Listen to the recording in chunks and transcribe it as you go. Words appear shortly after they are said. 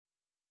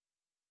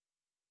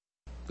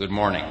Good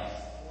morning.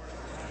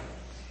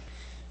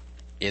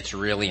 It's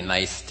really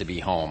nice to be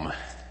home.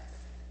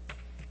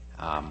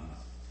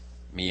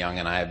 Mi Young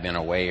and I have been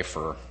away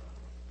for,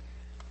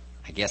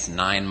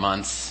 9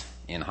 months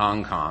in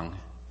Hong Kong.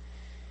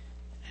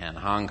 And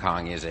Hong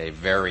Kong is a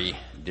very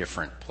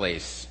different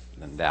place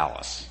than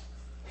Dallas.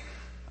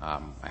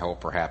 I hope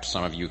perhaps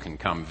some of you can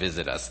come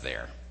visit us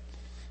there.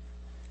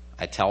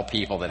 I tell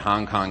people that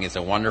Hong Kong is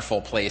a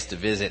wonderful place to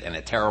visit and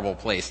a terrible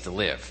place to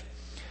live.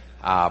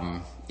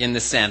 In the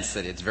sense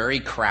that it's very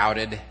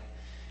crowded.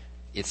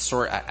 It's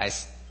I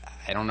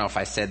don't know if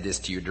I said this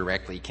to you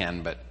directly,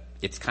 Ken, but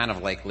it's kind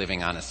of like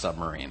living on a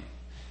submarine.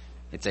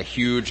 It's a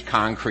huge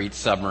concrete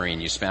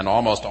submarine. You spend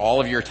almost all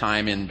of your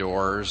time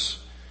indoors.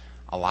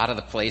 A lot of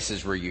the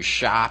places where you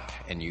shop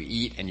and you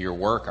eat and your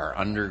work are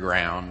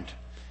underground.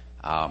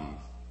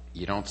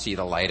 You don't see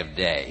the light of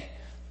day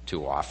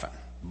too often.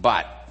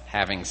 But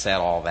having said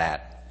all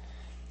that,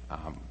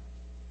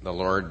 the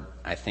Lord,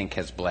 I think,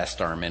 has blessed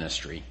our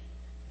ministry,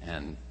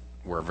 and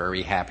we're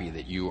very happy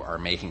that you are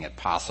making it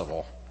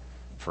possible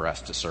for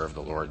us to serve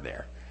the Lord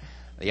there.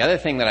 The other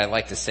thing that I'd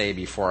like to say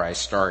before I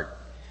start,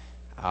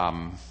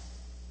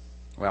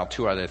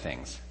 two other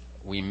things.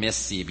 We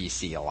miss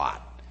CBC a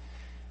lot.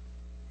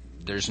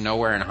 There's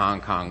nowhere in Hong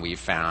Kong we've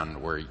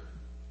found where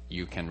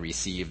you can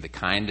receive the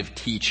kind of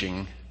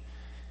teaching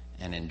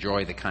and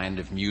enjoy the kind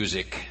of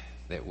music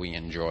that we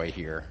enjoy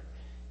here.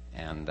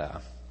 And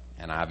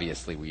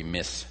obviously we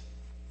miss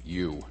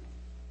you.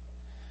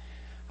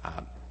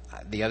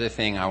 The other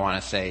thing I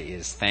want to say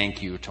is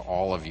thank you to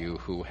all of you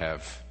who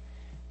have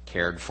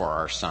cared for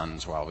our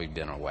sons while we've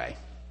been away.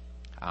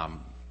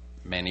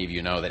 Many of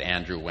you know that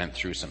Andrew went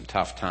through some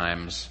tough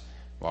times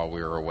while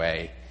we were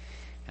away,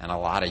 and a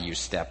lot of you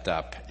stepped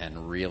up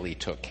and really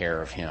took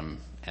care of him,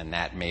 and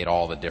that made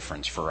all the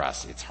difference for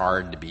us. It's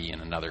hard to be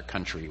in another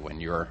country when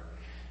your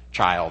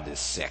child is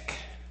sick,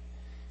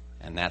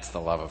 and that's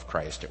the love of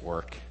Christ at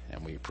work,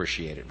 and we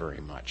appreciate it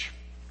very much.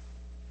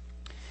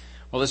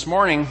 Well, this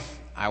morning,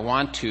 I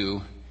want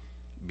to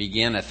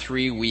begin a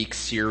 3-week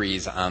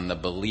series on the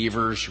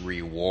believer's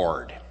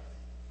reward.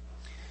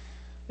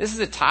 This is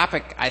a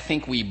topic I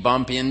think we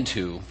bump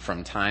into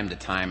from time to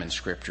time in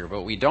Scripture,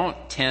 but we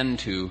don't tend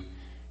to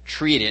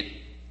treat it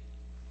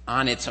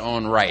on its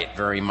own right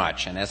very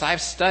much. And as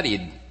I've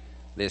studied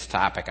this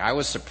topic, I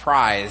was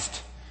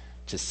surprised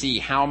to see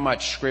how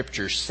much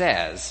Scripture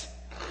says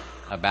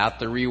about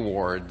the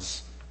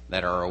rewards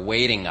that are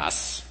awaiting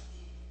us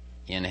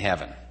in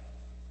heaven.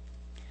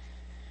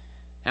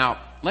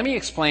 Now, let me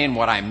explain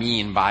what I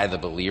mean by the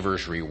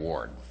believer's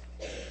reward.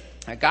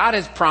 Now, God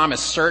has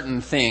promised certain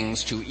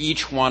things to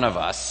each one of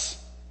us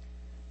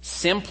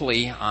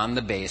simply on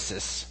the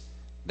basis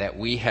that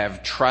we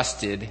have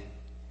trusted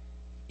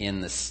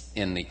in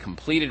the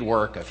completed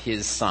work of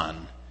His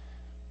Son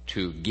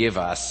to give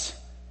us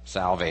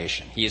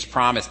salvation. He has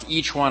promised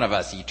each one of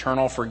us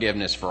eternal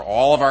forgiveness for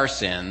all of our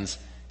sins,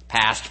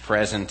 past,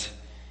 present,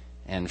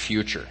 and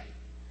future.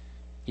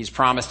 He's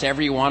promised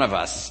every one of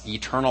us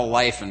eternal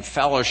life and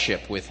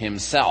fellowship with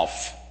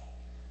Himself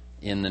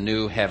in the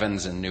new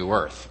heavens and new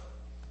earth.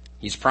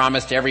 He's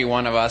promised every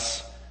one of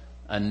us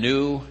a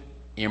new,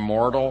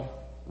 immortal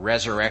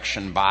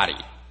resurrection body.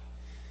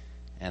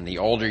 And the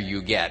older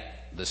you get,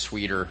 the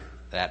sweeter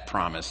that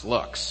promise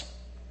looks.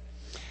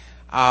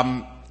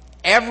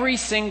 Every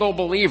single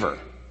believer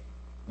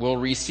will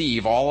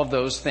receive all of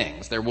those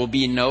things. There will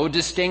be no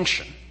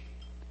distinction.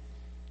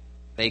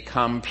 They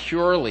come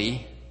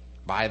purely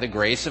by the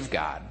grace of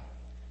God,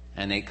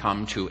 and they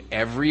come to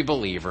every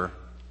believer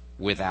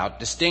without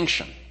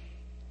distinction.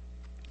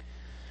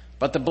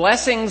 But the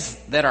blessings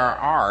that are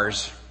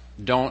ours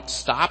don't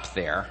stop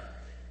there.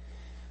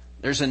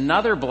 There's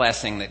another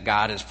blessing that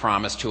God has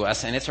promised to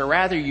us, and it's a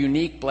rather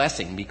unique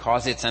blessing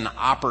because it's an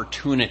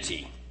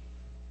opportunity.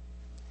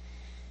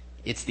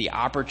 It's the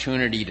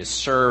opportunity to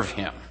serve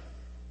Him.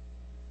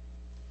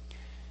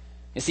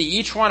 You see,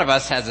 each one of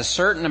us has a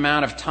certain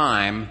amount of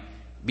time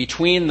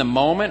between the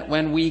moment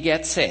when we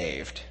get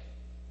saved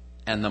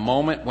and the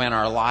moment when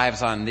our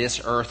lives on this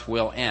earth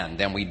will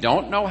end. And we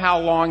don't know how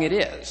long it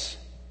is.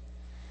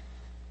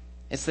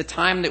 It's the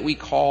time that we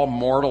call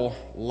mortal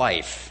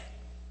life.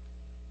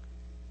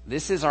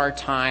 This is our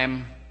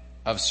time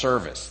of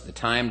service, the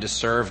time to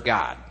serve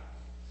God.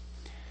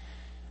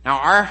 Now,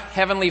 our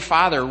Heavenly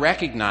Father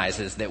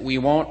recognizes that we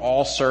won't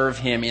all serve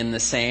Him in the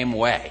same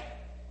way.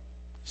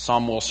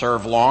 Some will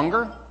serve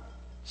longer,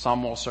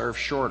 some will serve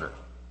shorter.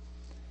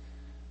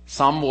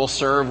 Some will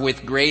serve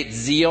with great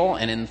zeal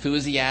and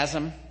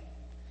enthusiasm,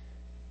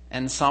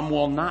 and some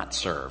will not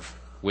serve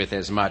with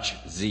as much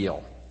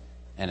zeal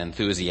and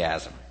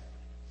enthusiasm.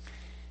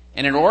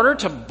 And in order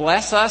to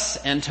bless us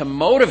and to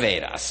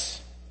motivate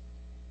us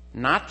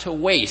not to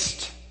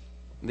waste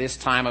this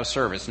time of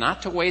service,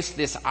 not to waste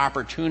this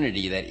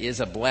opportunity that is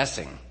a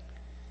blessing,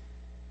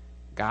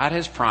 God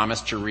has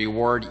promised to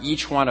reward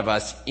each one of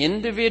us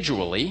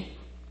individually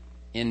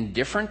in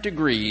different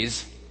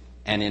degrees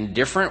and in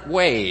different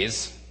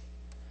ways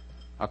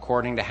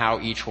according to how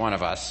each one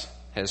of us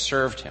has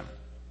served Him.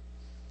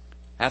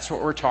 That's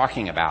what we're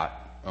talking about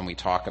when we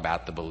talk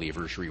about the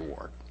believer's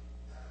reward.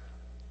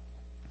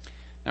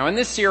 Now, in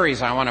this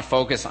series, I want to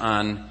focus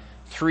on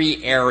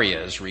 3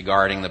 areas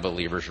regarding the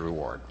believer's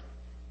reward.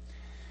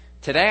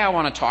 Today, I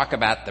want to talk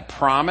about the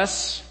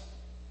promise,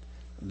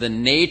 the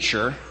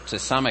nature, to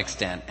some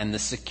extent, and the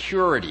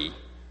security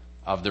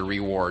of the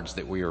rewards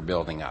that we are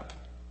building up.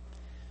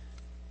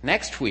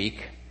 Next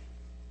week,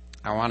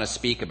 I want to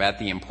speak about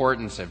the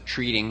importance of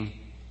treating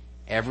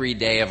every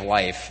day of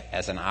life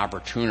as an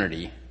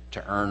opportunity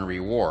to earn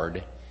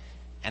reward.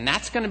 And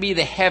that's going to be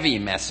the heavy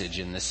message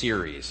in the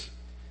series,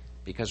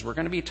 because we're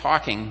going to be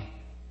talking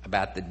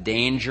about the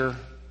danger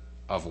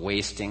of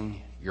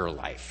wasting your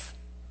life.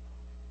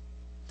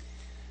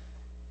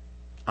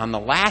 On the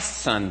last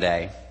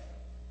Sunday,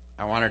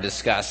 I want to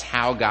discuss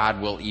how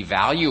God will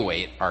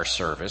evaluate our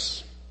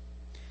service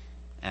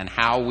and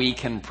how we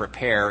can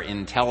prepare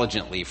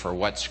intelligently for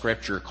what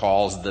Scripture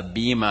calls the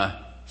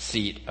bema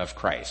seat of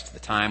Christ, the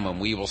time when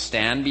we will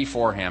stand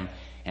before Him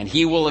and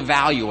He will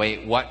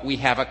evaluate what we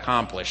have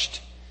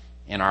accomplished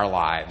in our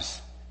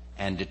lives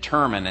and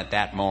determine at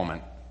that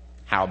moment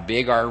how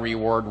big our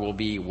reward will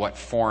be, what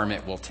form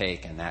it will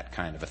take, and that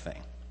kind of a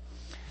thing.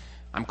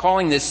 I'm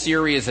calling this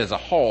series as a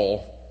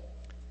whole,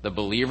 The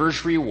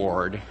Believer's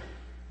Reward,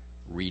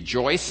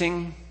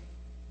 Rejoicing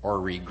or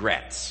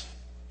Regrets.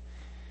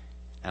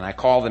 And I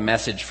call the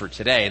message for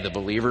today, The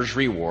Believer's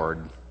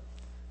Reward,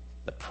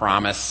 The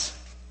Promise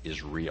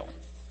is Real.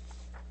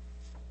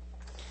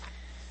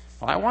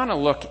 Well, I want to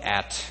look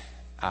at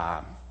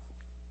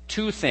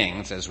 2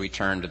 things as we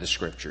turn to the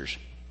Scriptures.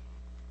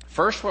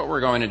 First, what we're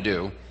going to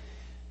do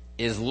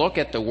is look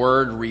at the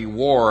word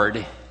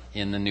reward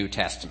in the New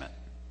Testament.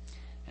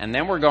 And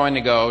then we're going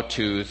to go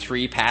to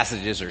 3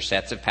 passages or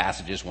sets of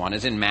passages. One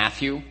is in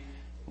Matthew,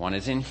 one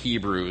is in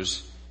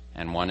Hebrews,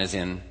 and one is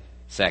in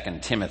 2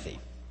 Timothy.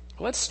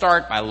 Let's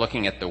start by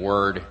looking at the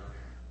word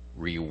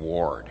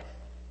reward.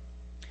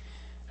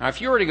 Now, if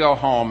you were to go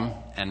home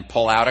and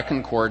pull out a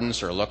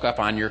concordance or look up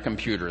on your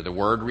computer the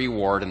word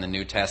reward in the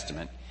New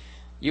Testament,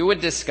 you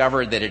would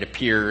discover that it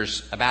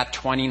appears about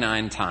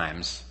 29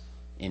 times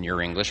in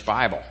your English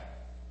Bible.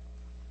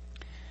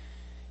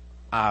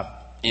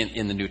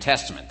 In the New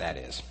Testament, that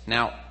is.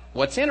 Now,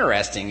 what's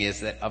interesting is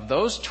that of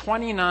those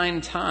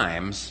 29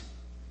 times,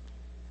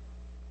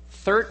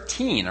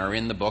 13 are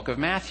in the book of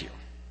Matthew.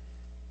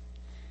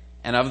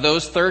 And of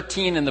those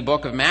 13 in the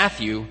book of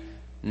Matthew,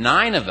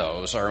 9 of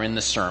those are in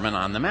the Sermon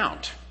on the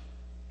Mount,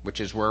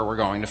 which is where we're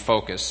going to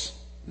focus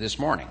this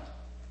morning.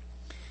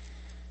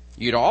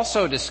 You'd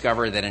also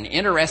discover that an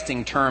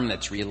interesting term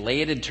that's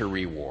related to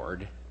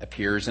reward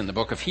appears in the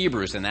book of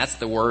Hebrews, and that's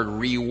the word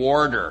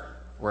rewarder,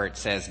 where it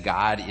says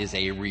God is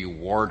a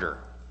rewarder.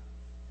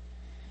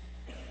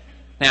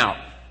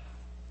 Now,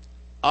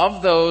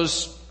 of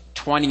those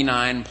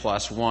 29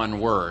 plus 1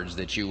 words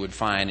that you would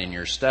find in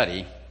your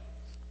study,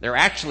 there are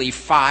actually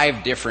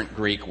 5 different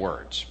Greek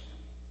words.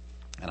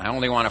 And I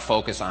only want to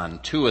focus on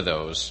 2 of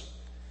those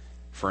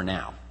for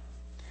now.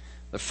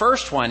 The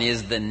first one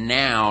is the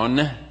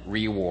noun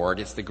reward.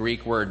 It's the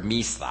Greek word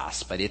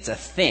misthos, but it's a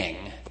thing.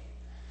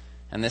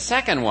 And the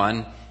second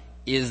one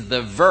is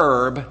the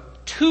verb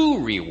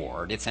to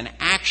reward. It's an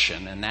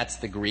action, and that's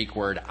the Greek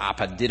word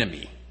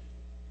apodidomi.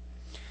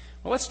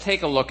 Well, let's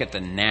take a look at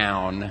the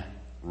noun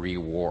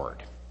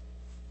reward.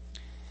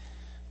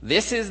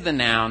 This is the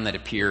noun that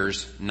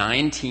appears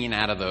 19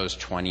 out of those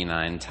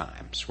 29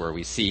 times where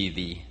we see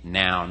the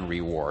noun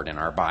reward in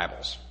our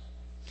Bibles.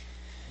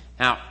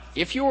 Now,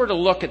 if you were to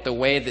look at the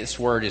way this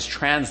word is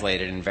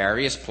translated in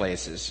various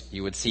places,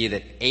 you would see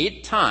that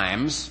 8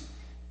 times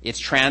it's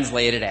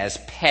translated as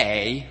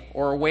pay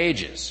or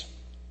wages.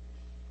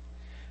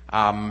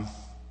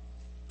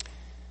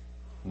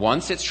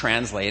 Once it's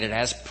translated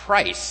as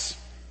price.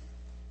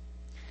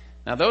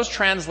 Now, those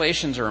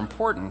translations are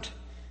important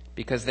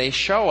because they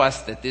show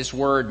us that this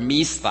word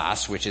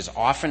misthos, which is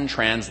often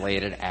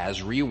translated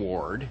as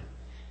reward,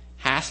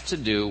 has to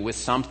do with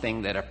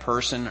something that a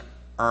person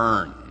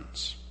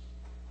earns.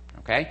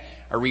 Okay?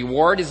 A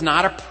reward is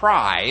not a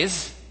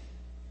prize.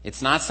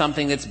 It's not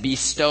something that's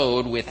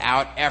bestowed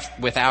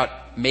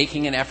without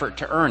making an effort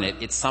to earn it.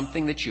 It's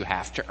something that you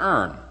have to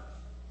earn.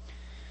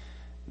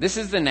 This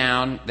is the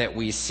noun that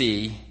we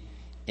see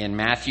in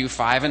Matthew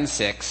 5 and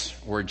 6,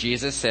 where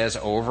Jesus says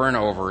over and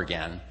over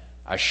again,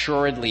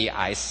 "Assuredly,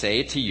 I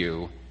say to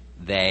you,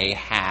 they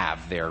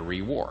have their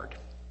reward."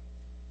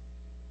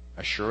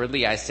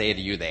 Assuredly, I say to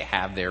you, they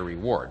have their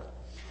reward.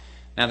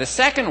 Now, the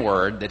second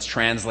word that's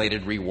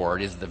translated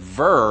reward is the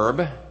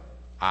verb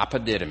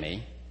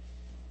apodidomi.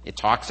 It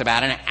talks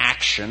about an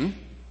action.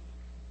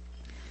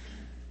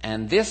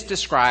 And this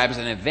describes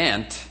an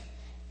event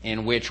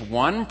in which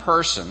one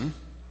person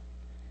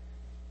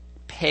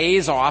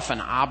pays off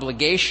an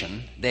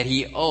obligation that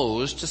he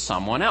owes to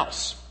someone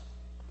else.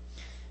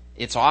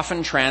 It's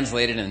often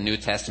translated in the New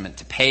Testament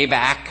to pay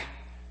back,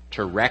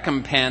 to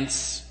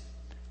recompense,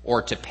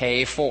 or to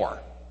pay for.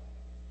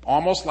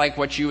 Almost like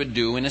what you would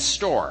do in a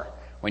store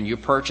when you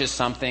purchase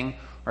something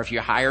or if you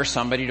hire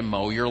somebody to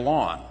mow your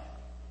lawn.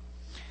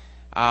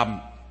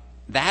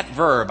 That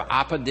verb,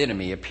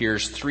 apodidomi,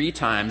 appears 3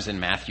 times in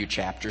Matthew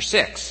chapter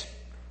 6.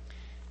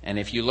 And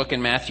if you look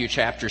in Matthew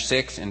chapter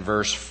 6 in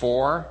verse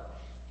 4,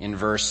 in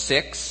verse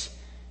 6,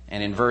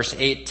 and in verse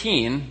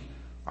 18,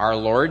 our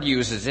Lord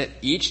uses it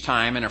each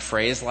time in a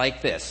phrase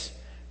like this: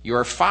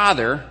 your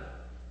Father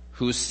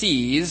who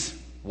sees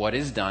what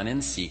is done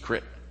in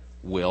secret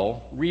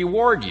will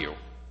reward you.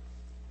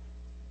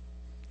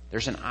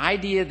 There's an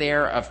idea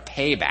there of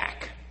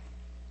payback.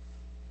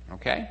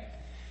 Okay?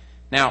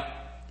 Now,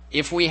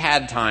 if we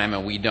had time,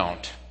 and we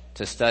don't,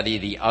 to study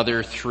the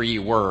other 3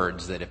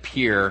 words that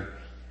appear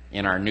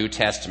in our New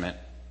Testament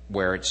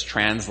where it's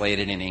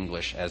translated in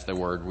English as the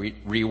word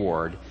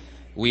reward,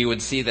 we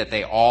would see that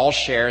they all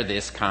share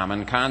this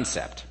common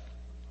concept.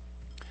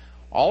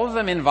 All of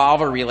them involve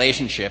a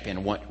relationship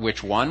in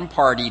which one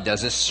party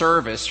does a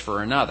service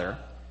for another,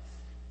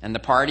 and the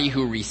party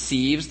who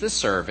receives the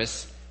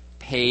service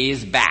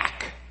pays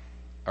back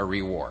a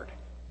reward.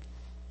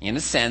 In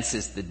a sense,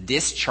 it's the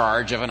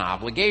discharge of an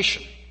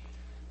obligation.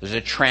 There's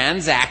a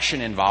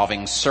transaction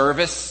involving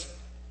service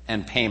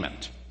and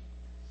payment.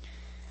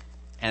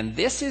 And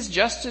this is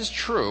just as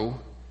true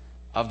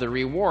of the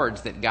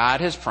rewards that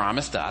God has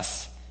promised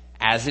us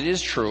as it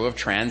is true of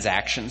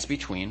transactions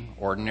between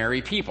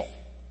ordinary people.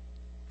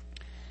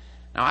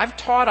 Now, I've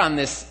taught on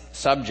this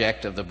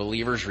subject of the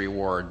believer's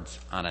rewards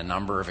on a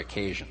number of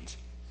occasions.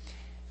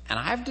 And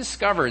I've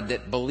discovered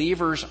that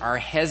believers are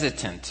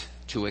hesitant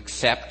to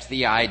accept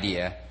the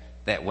idea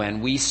that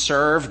when we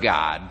serve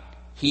God,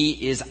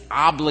 He is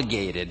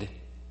obligated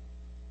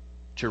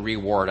to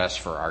reward us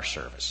for our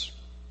service.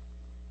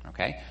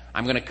 Okay?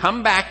 I'm going to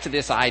come back to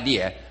this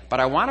idea, but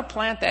I want to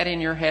plant that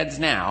in your heads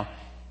now.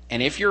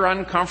 And if you're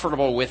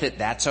uncomfortable with it,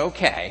 that's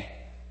okay.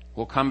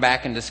 We'll come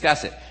back and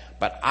discuss it.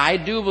 But I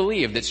do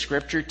believe that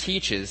Scripture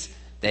teaches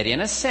that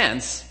in a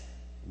sense,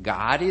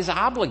 God is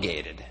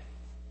obligated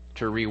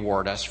to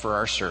reward us for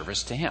our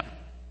service to Him.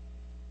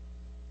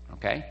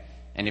 Okay?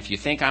 And if you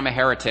think I'm a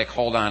heretic,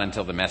 hold on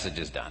until the message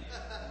is done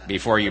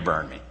before you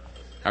burn me.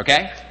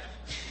 Okay?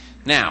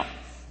 Now,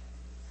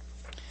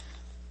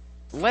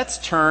 let's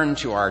turn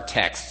to our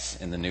texts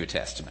in the New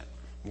Testament.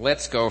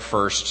 Let's go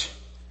first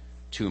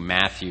to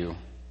Matthew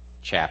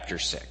chapter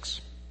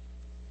 6.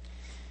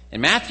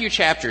 In Matthew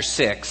chapter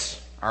 6,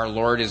 our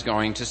Lord is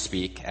going to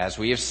speak, as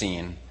we have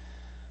seen,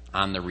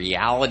 on the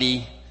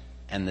reality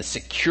and the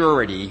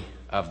security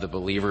of the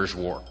believer's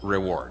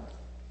reward.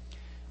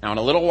 Now, in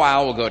a little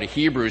while, we'll go to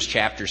Hebrews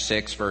chapter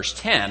 6, verse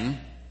 10,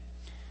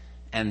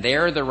 and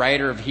there the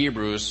writer of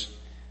Hebrews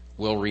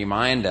will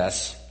remind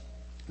us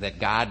that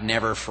God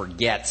never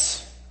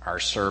forgets our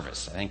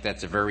service. I think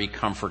that's a very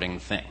comforting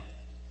thing.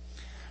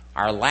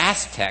 Our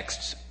last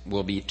text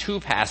will be 2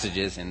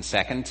 passages in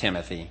 2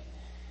 Timothy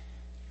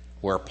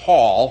where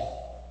Paul,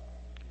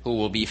 who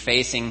will be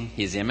facing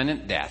his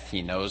imminent death,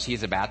 he knows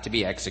he's about to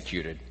be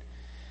executed,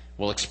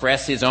 will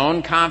express his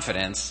own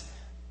confidence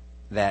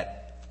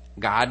that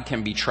God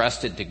can be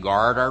trusted to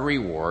guard our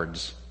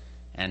rewards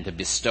and to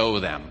bestow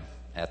them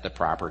at the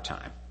proper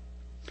time.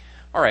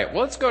 All right,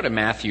 well, let's go to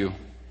Matthew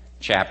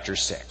chapter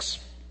 6.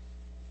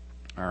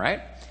 All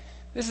right?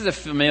 This is a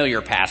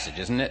familiar passage,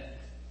 isn't it?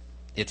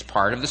 It's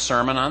part of the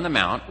Sermon on the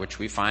Mount, which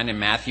we find in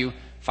Matthew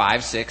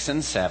 5, 6,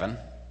 and 7.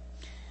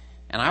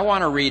 And I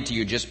want to read to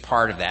you just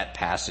part of that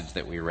passage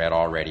that we read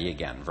already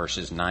again,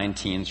 verses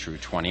 19 through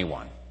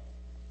 21.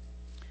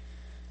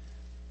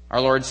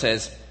 Our Lord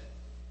says,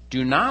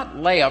 "Do not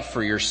lay up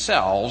for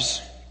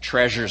yourselves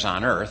treasures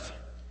on earth,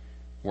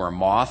 where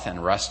moth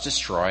and rust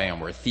destroy and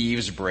where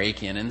thieves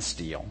break in and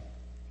steal.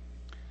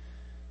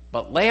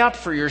 But lay up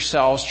for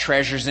yourselves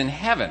treasures in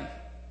heaven,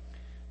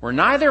 where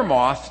neither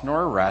moth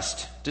nor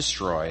rust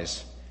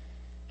destroys,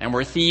 and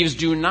where thieves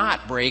do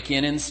not break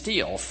in and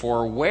steal.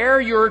 For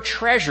where your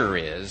treasure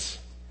is,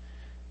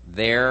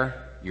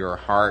 there your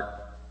heart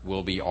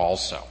will be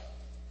also."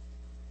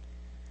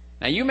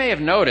 Now, you may have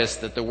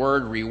noticed that the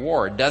word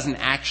reward doesn't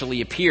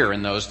actually appear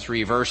in those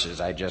 3 verses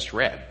I just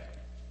read.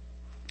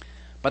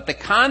 But the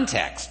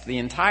context, the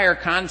entire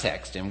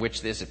context in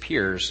which this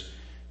appears,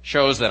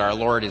 shows that our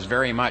Lord is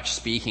very much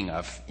speaking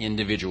of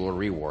individual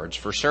rewards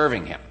for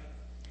serving Him.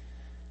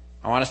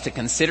 I want us to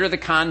consider the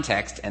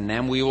context, and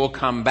then we will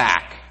come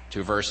back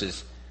to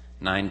verses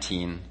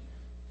 19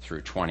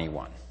 through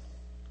 21.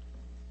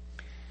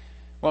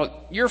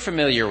 Well, you're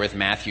familiar with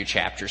Matthew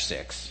chapter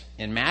 6.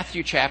 In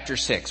Matthew chapter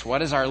 6,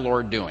 what is our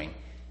Lord doing?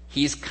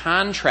 He's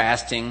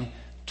contrasting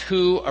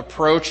 2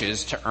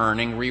 approaches to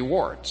earning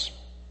rewards.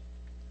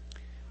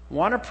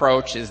 One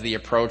approach is the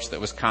approach that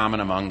was common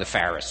among the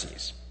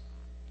Pharisees.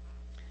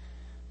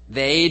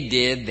 They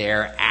did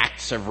their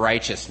acts of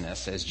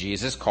righteousness, as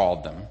Jesus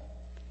called them,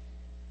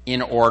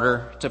 in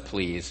order to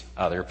please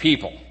other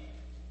people.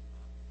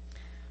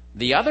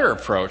 The other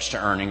approach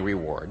to earning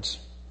rewards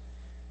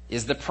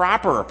is the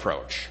proper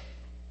approach,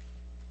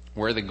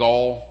 where the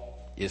goal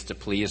is to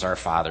please our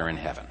Father in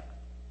heaven.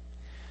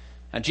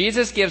 Now,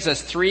 Jesus gives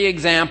us 3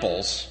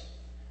 examples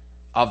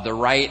of the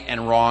right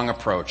and wrong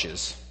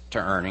approaches to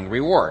earning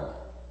reward.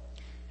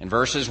 In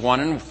verses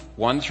 1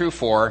 through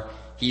 4,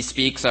 he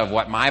speaks of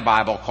what my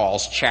Bible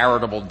calls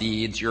charitable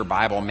deeds. Your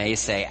Bible may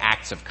say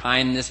acts of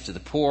kindness to the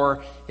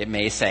poor. It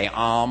may say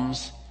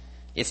alms.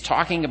 It's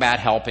talking about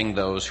helping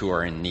those who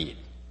are in need.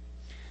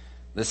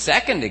 The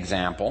second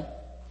example,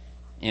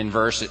 in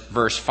verse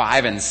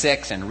 5 and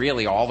 6, and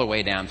really all the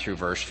way down through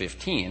verse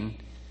 15,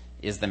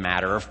 is the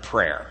matter of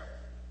prayer.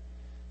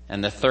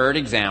 And the third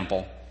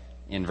example,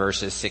 in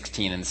verses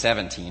 16 and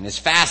 17, is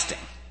fasting.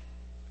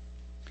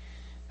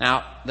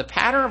 Now, the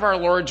pattern of our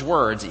Lord's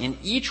words in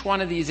each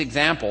one of these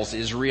examples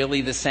is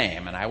really the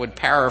same, and I would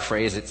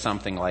paraphrase it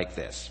something like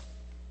this.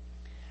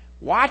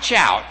 Watch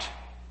out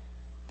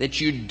that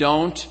you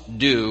don't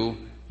do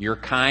your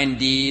kind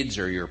deeds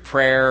or your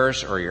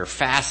prayers or your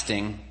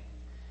fasting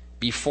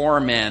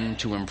before men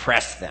to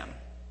impress them.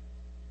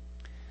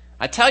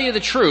 I tell you the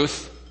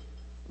truth,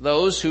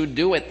 those who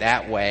do it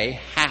that way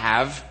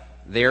have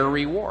their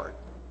reward.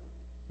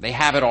 They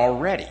have it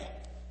already.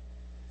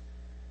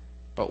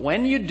 But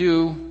when you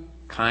do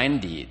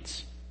kind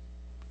deeds,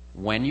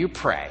 when you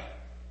pray,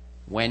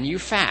 when you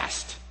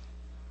fast,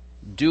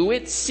 do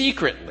it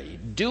secretly.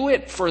 Do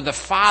it for the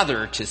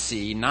Father to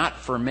see, not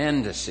for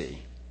men to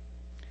see.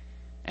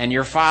 And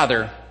your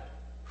Father,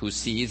 who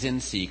sees in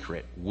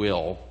secret,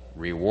 will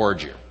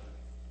reward you.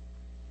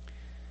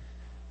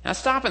 Now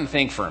stop and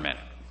think for a minute.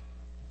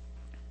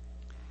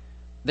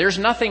 There's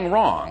nothing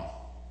wrong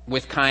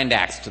with kind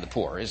acts to the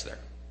poor, is there?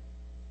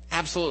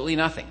 Absolutely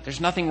nothing.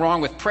 There's nothing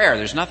wrong with prayer.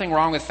 There's nothing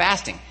wrong with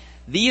fasting.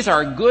 These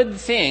are good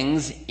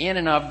things in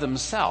and of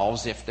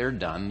themselves if they're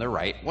done the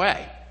right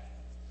way.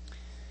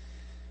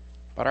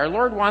 But our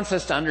Lord wants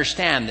us to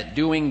understand that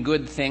doing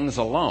good things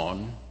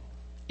alone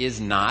is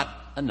not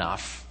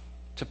enough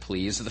to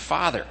please the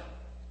Father.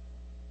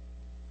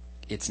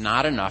 It's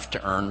not enough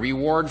to earn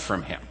reward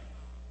from Him.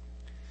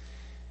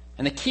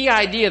 And the key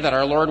idea that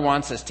our Lord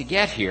wants us to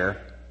get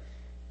here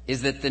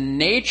is that the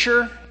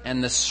nature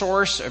and the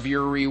source of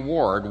your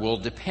reward will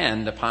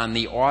depend upon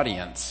the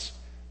audience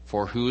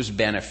for whose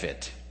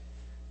benefit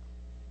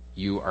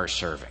you are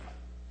serving.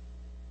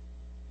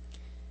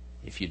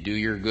 If you do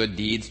your good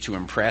deeds to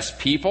impress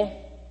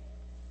people,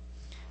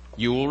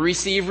 you will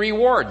receive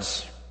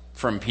rewards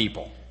from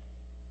people.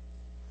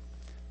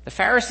 The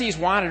Pharisees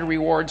wanted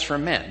rewards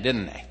from men,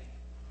 didn't they?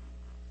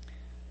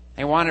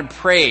 They wanted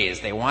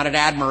praise. They wanted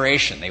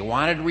admiration. They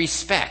wanted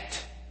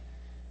respect.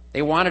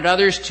 They wanted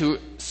others to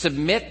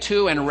submit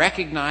to and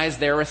recognize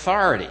their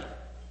authority.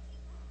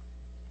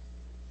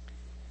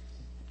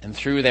 And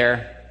through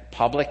their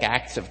public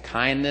acts of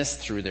kindness,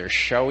 through their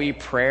showy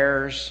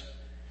prayers,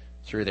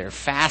 through their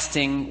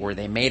fasting, where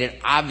they made it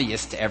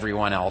obvious to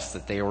everyone else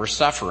that they were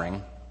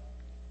suffering,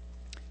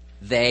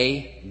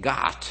 they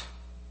got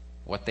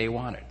what they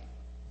wanted.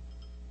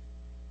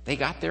 They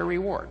got their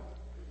reward.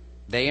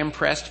 They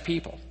impressed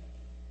people.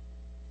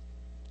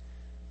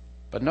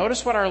 But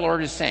notice what our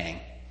Lord is saying.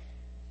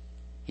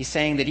 He's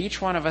saying that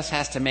each one of us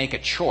has to make a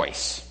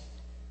choice.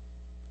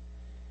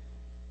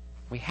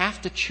 We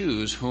have to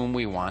choose whom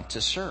we want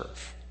to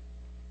serve.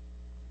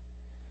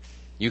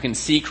 You can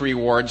seek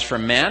rewards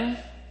from men,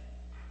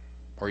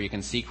 or you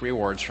can seek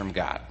rewards from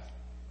God.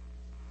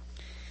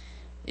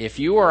 If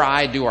you or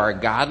I do our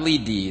godly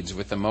deeds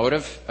with the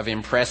motive of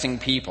impressing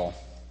people,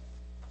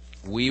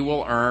 we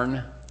will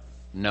earn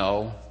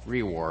no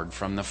reward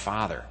from the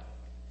Father.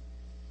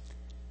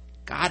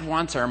 God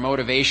wants our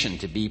motivation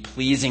to be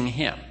pleasing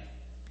Him.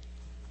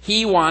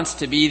 He wants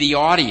to be the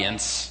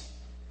audience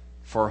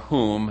for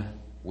whom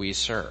we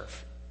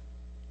serve.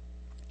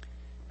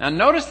 Now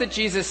notice that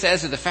Jesus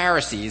says to the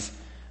Pharisees,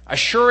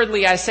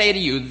 "Assuredly I say to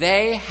you,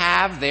 they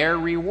have their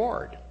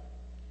reward."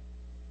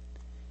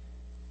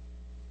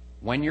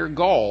 When your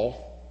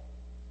goal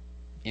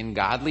in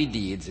godly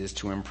deeds is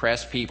to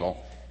impress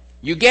people,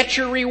 you get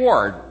your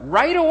reward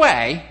right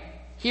away,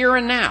 here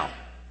and now.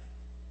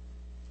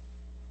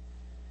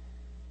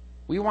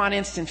 We want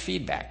instant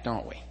feedback,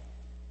 don't we?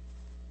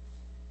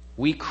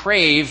 We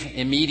crave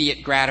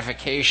immediate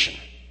gratification.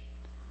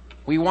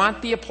 We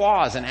want the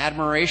applause and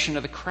admiration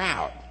of the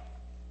crowd.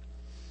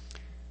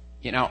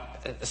 You know,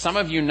 some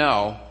of you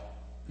know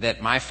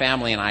that my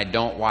family and I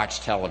don't watch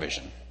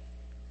television.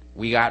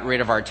 We got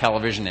rid of our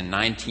television in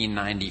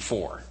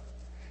 1994.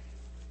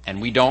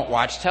 And we don't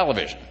watch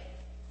television.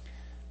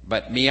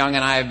 But Mi-young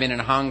and I have been in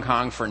Hong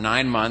Kong for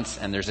 9 months,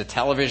 and there's a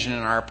television in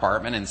our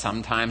apartment, and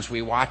sometimes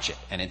we watch it.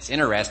 And it's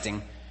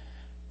interesting.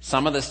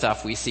 Some of the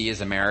stuff we see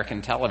is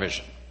American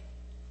television.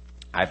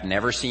 I've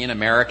never seen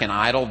American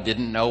Idol,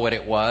 didn't know what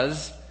it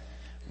was.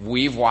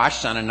 We've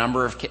watched on a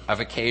number of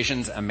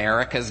occasions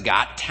America's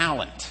Got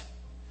Talent.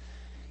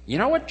 You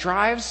know what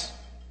drives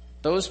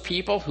those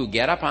people who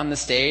get up on the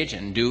stage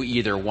and do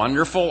either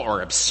wonderful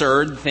or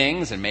absurd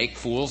things and make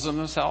fools of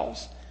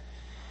themselves?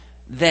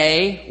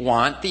 They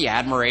want the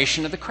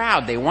admiration of the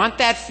crowd. They want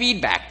that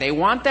feedback. They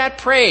want that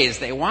praise.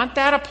 They want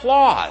that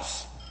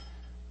applause.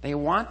 They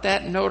want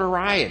that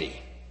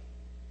notoriety.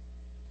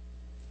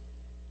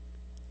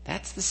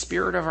 That's the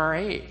spirit of our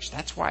age.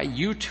 That's why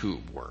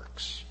YouTube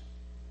works.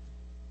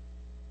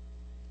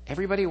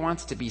 Everybody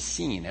wants to be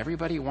seen.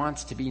 Everybody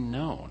wants to be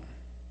known.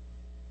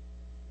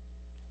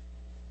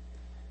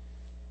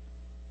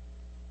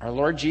 Our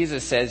Lord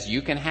Jesus says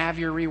you can have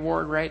your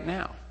reward right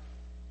now,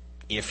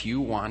 if you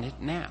want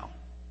it now.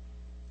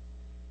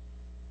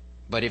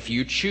 But if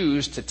you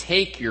choose to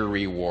take your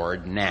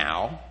reward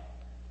now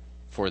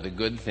for the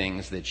good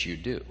things that you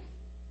do,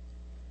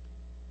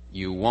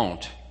 you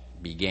won't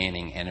be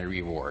gaining any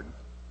reward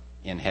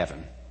in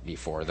heaven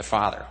before the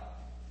Father.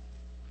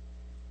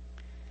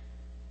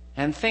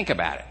 And think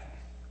about it.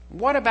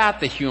 What about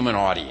the human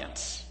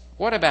audience?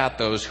 What about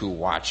those who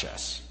watch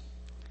us?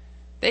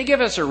 They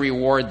give us a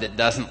reward that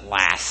doesn't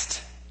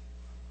last.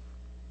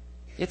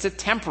 It's a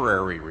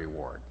temporary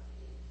reward.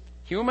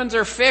 Humans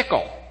are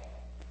fickle.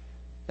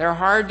 They're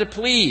hard to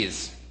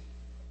please.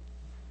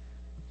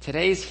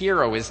 Today's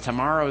hero is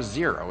tomorrow's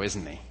zero,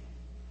 isn't he?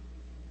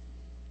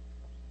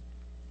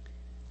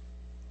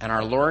 And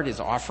our Lord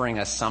is offering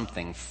us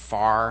something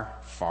far,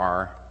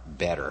 far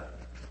better.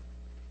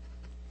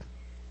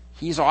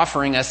 He's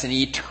offering us an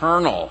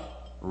eternal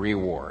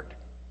reward.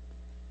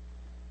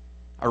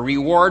 A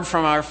reward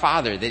from our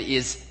Father that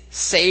is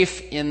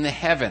safe in the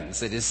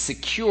heavens, that is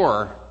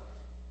secure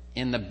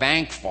in the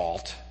bank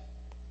vault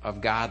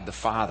of God the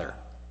Father.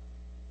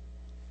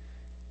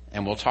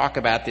 And we'll talk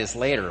about this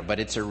later, but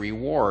it's a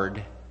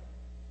reward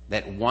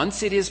that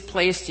once it is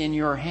placed in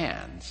your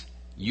hands,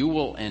 you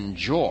will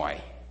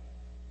enjoy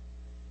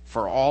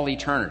for all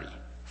eternity.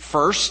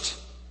 First,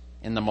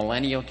 in the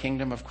millennial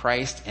kingdom of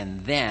Christ,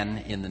 and then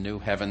in the new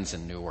heavens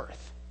and new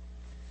earth.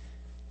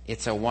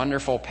 It's a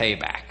wonderful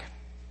payback.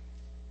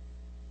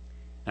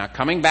 Now,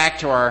 coming back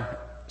to our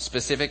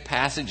specific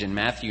passage in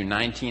Matthew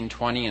 19,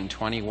 20, and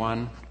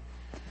 21,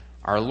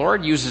 our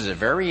Lord uses a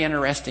very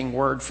interesting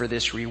word for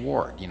this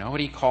reward. You know what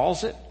he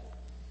calls it?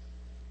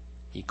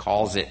 He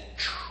calls it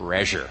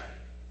treasure.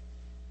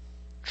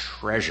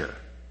 Treasure.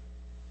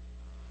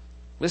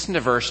 Listen to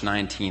verse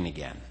 19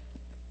 again.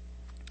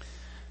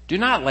 Do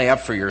not lay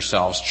up for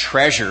yourselves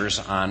treasures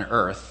on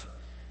earth,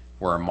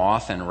 where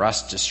moth and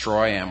rust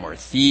destroy and where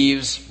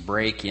thieves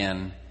break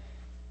in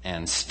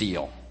and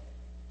steal.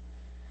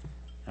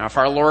 Now, if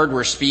our Lord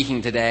were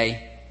speaking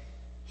today,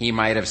 he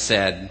might have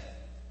said,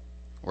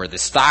 where the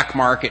stock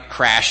market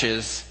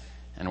crashes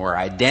and where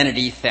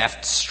identity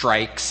theft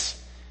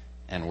strikes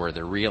and where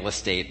the real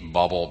estate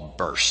bubble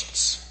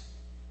bursts.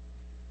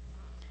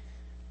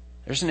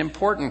 There's an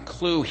important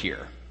clue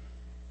here.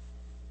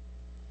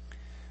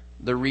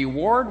 The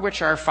reward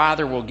which our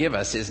Father will give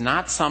us is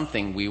not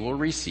something we will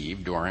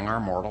receive during our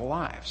mortal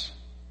lives.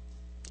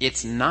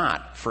 It's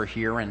not for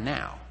here and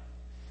now,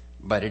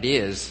 but it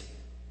is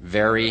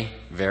very,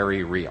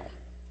 very real.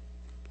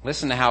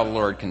 Listen to how the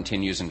Lord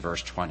continues in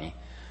verse 20.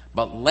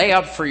 But lay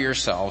up for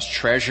yourselves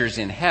treasures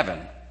in heaven,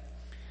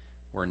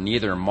 where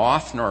neither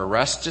moth nor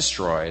rust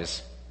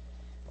destroys,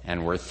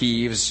 and where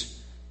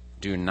thieves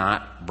do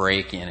not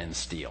break in and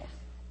steal.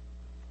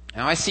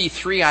 Now, I see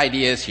three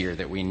ideas here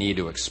that we need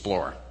to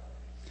explore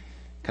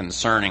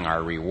concerning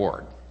our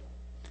reward.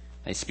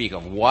 They speak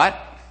of what,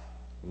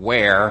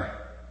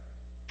 where,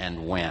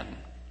 and when.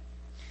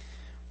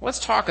 Let's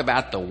talk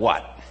about the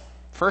what.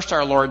 First,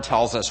 our Lord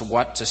tells us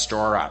what to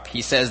store up.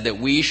 He says that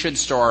we should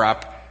store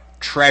up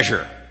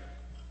treasure.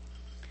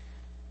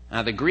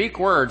 Now, the Greek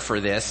word for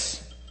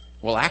this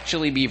will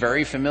actually be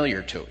very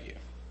familiar to you.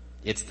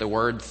 It's the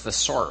word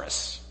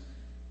thesaurus.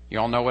 You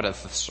all know what a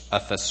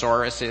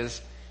thesaurus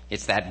is?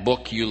 It's that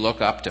book you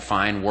look up to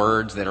find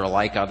words that are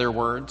like other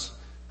words.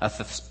 A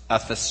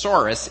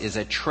thesaurus is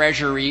a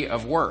treasury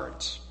of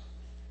words.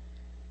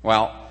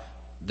 Well,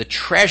 the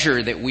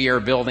treasure that we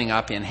are building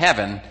up in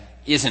heaven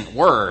isn't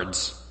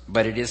words,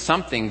 but it is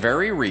something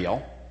very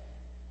real.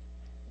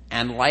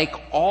 And like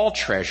all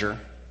treasure,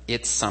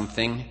 it's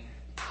something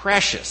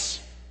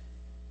precious.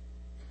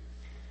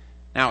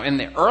 Now, in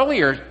the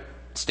earlier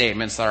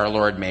statements that our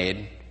Lord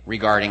made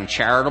regarding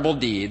charitable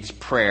deeds,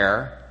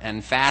 prayer,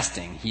 and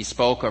fasting, he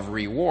spoke of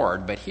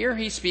reward, but here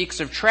he speaks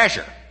of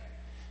treasure.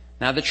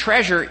 Now, the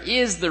treasure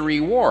is the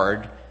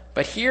reward,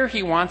 but here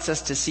he wants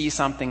us to see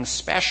something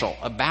special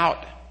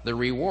about the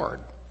reward.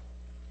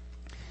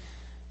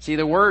 See,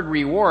 the word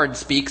reward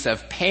speaks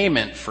of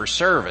payment for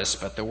service,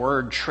 but the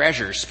word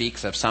treasure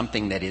speaks of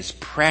something that is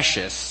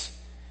precious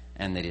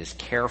and that is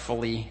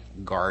carefully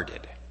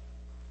guarded.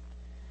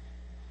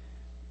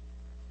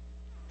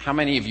 How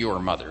many of you are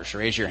mothers?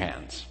 Raise your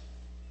hands.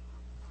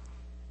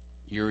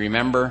 You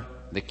remember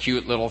the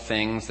cute little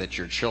things that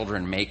your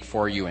children make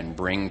for you and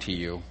bring to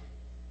you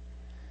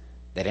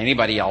that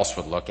anybody else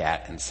would look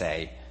at and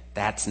say,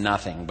 that's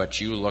nothing, but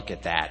you look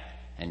at that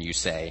and you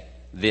say,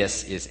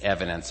 this is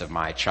evidence of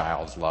my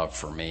child's love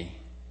for me.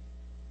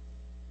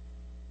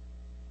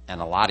 And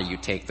a lot of you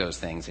take those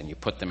things and you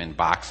put them in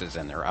boxes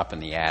and they're up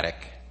in the attic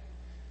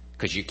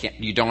because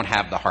you don't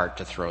have the heart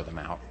to throw them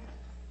out.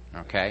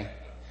 Okay?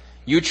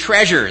 You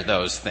treasure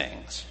those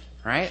things,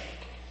 right?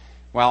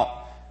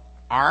 Well,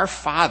 our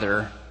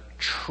Father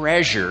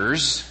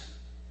treasures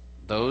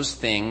those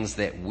things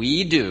that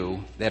we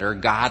do that are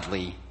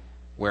godly,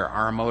 where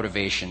our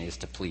motivation is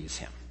to please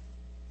him.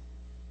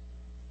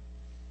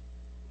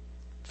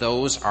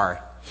 Those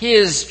are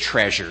his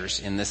treasures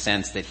in the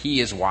sense that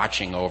he is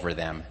watching over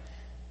them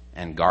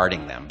and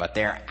guarding them, but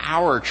they're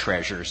our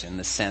treasures in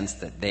the sense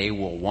that they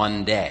will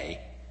one day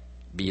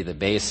be the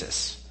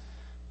basis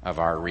of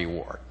our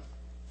reward.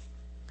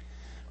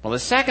 Well, the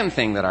second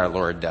thing that our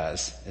Lord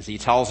does is he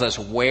tells us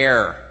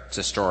where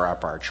to store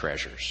up our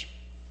treasures.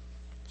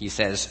 He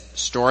says,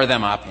 store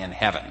them up in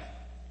heaven.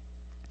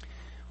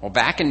 Well,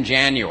 back in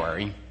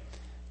January,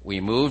 we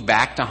moved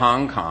back to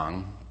Hong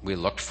Kong. We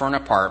looked for an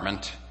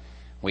apartment.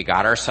 We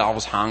got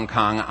ourselves Hong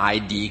Kong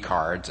ID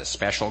cards, a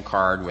special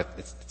card with,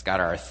 it's got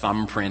our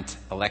thumbprint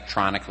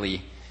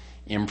electronically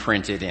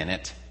imprinted in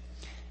it.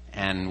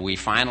 And we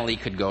finally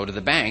could go to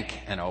the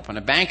bank and open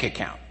a bank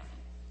account.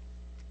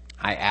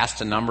 I asked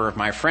a number of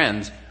my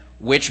friends,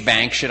 which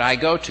bank should I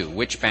go to?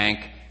 Which bank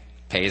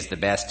pays the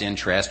best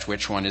interest?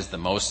 Which one is the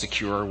most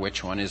secure?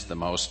 Which one is the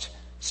most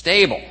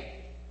stable?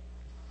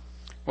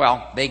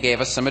 Well, they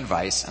gave us some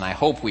advice, and I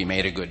hope we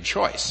made a good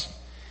choice.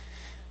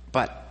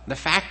 But the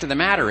fact of the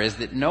matter is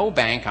that no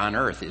bank on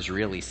earth is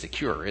really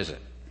secure, is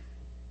it?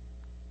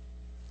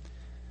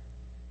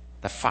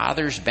 The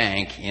Father's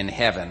bank in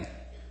heaven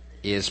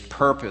is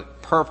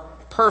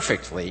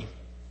perfectly,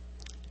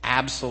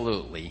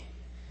 absolutely,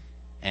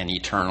 and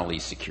eternally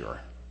secure.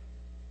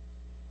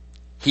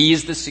 He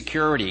is the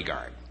security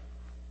guard.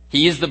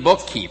 He is the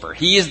bookkeeper.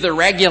 He is the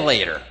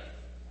regulator.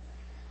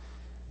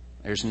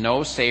 There's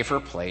no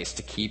safer place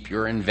to keep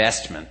your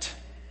investment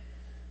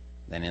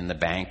than in the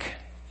bank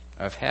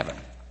of heaven.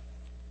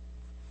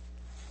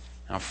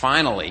 Now,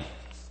 finally,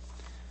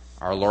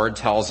 our Lord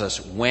tells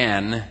us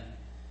when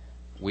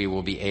we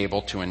will be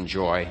able to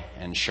enjoy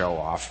and show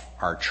off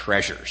our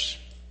treasures.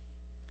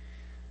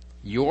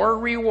 Your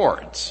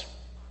rewards,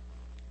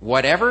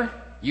 whatever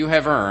you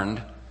have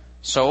earned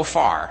so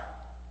far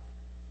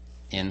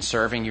in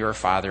serving your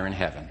Father in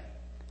heaven,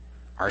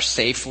 are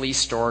safely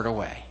stored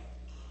away.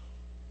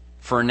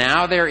 For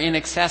now, they're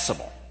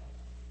inaccessible.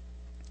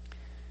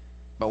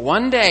 But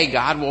one day,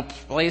 God will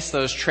place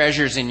those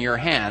treasures in your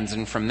hands,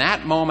 and from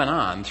that moment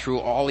on, through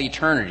all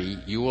eternity,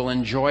 you will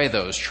enjoy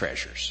those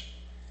treasures.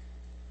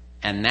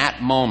 And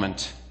that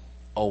moment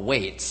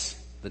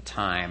awaits the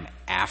time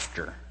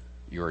after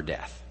your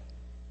death.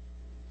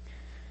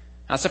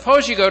 Now,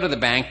 suppose you go to the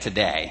bank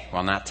today.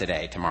 Well, not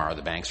today. Tomorrow,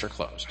 the banks are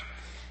closed.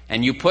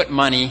 And you put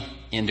money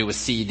into a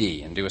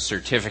CD, into a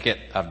certificate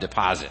of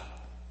deposit.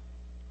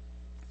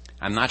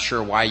 I'm not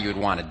sure why you would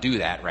want to do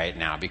that right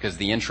now because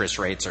the interest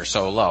rates are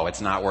so low.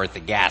 It's not worth the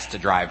gas to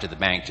drive to the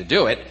bank to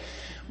do it.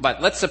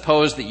 But let's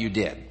suppose that you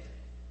did.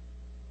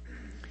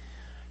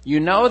 You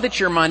know that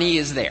your money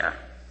is there,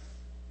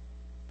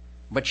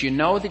 but you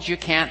know that you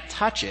can't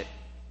touch it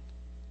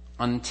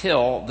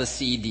until the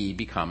CD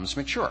becomes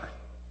mature.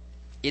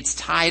 It's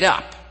tied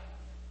up.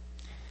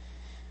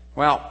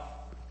 Well,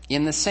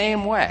 in the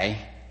same way,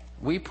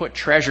 we put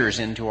treasures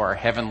into our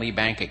heavenly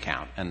bank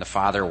account, and the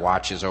Father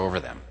watches over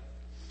them.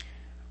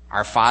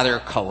 Our Father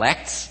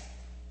collects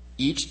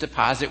each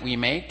deposit we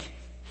make,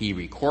 He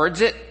records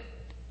it,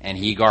 and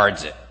He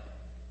guards it.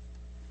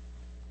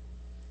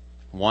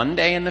 One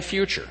day in the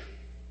future,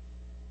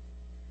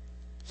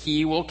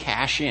 He will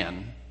cash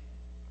in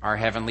our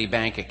heavenly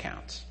bank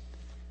accounts,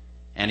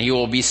 and He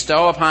will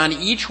bestow upon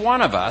each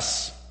one of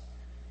us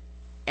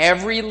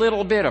every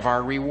little bit of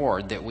our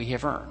reward that we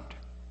have earned.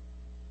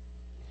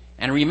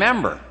 And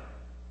remember,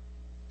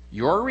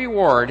 your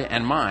reward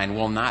and mine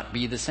will not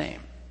be the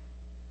same.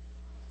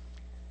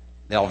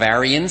 They'll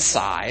vary in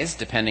size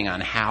depending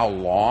on how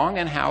long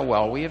and how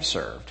well we have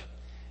served.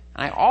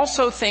 And I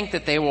also think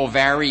that they will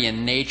vary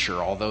in nature,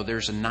 although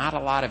there's not a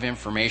lot of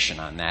information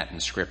on that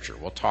in Scripture.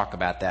 We'll talk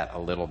about that a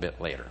little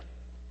bit later.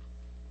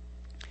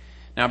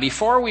 Now,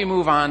 before we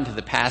move on to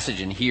the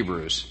passage in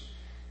Hebrews,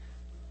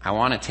 I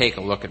want to take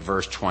a look at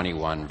verse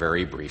 21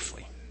 very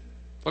briefly.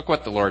 Look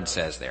what the Lord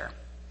says there.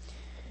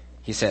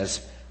 He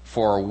says,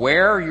 "For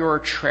where your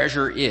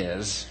treasure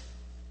is,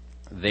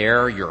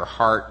 there your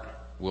heart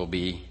will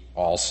be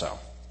also."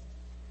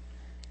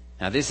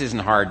 Now, this isn't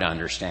hard to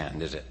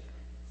understand, is it?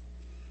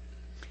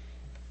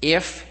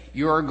 If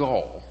your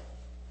goal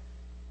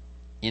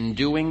in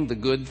doing the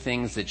good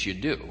things that you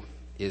do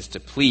is to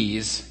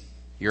please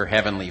your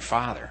heavenly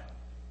Father,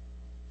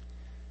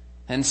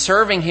 then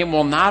serving Him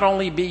will not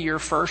only be your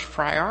first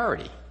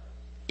priority,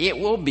 it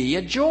will be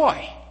a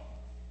joy.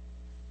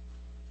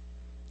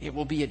 It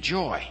will be a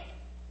joy.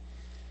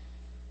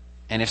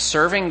 And if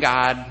serving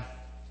God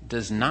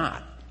does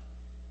not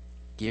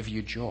give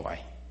you joy,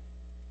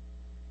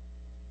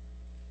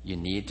 you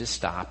need to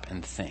stop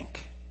and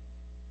think.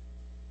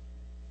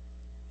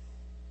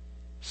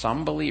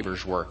 Some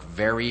believers work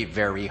very,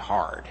 very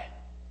hard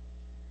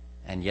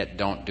and yet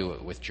don't do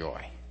it with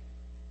joy.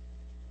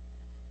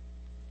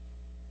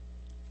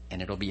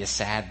 And it'll be a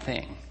sad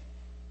thing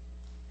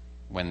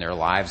when their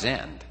lives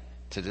end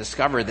to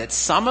discover that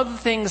some of the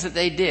things that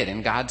they did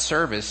in God's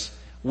service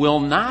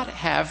will not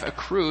have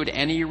accrued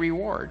any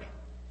reward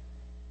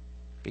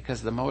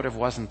because the motive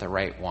wasn't the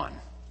right one.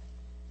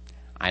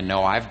 I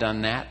know I've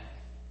done that,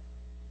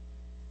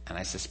 and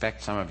I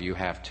suspect some of you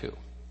have too.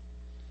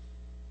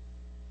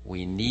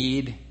 We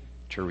need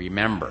to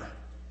remember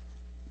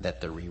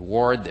that the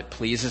reward that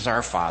pleases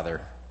our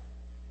Father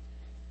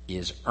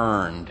is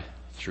earned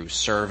through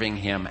serving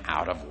him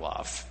out of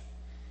love.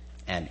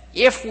 And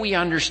if we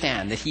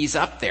understand that he's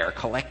up there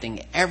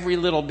collecting every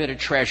little bit of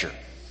treasure,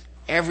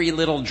 every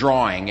little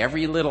drawing,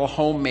 every little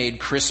homemade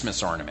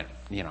Christmas ornament,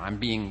 I'm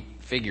being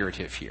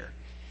figurative here,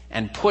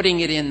 and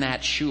putting it in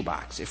that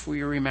shoebox, if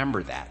we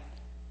remember that,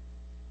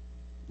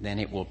 then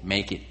it will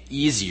make it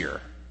easier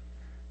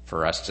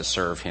for us to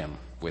serve him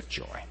with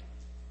joy.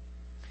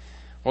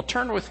 Well,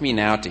 turn with me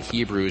now to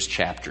Hebrews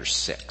chapter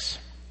 6.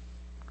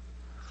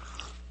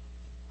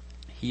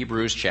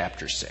 Hebrews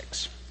chapter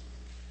 6.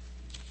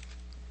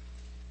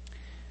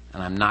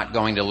 And I'm not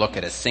going to look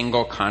at a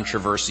single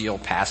controversial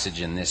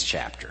passage in this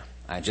chapter.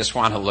 I just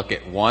want to look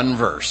at one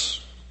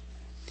verse.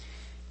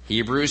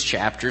 Hebrews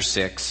chapter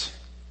 6,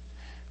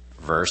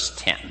 verse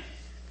 10.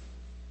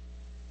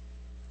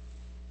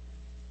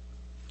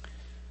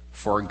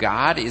 For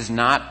God is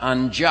not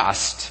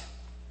unjust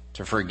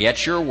to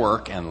forget your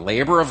work and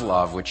labor of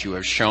love which you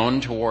have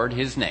shown toward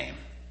his name,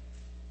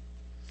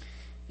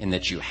 in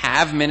that you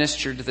have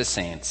ministered to the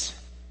saints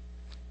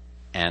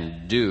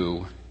and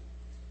do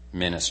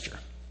minister.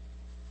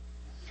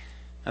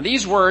 Now,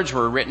 these words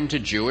were written to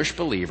Jewish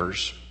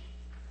believers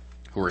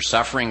who were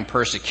suffering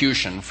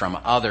persecution from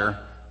other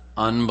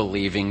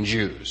unbelieving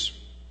Jews.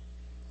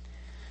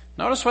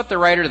 Notice what the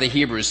writer of the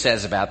Hebrews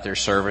says about their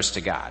service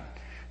to God.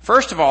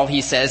 First of all,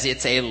 he says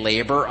it's a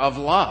labor of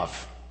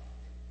love.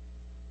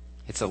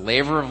 It's a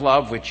labor of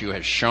love which you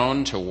have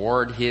shown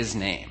toward his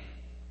name.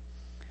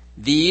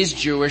 These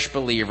Jewish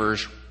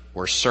believers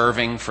were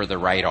serving for the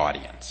right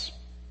audience.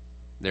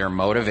 Their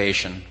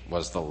motivation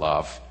was the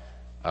love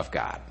of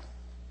God.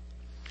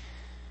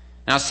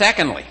 Now,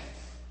 secondly,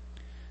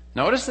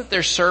 notice that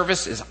their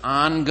service is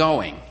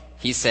ongoing.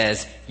 He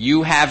says,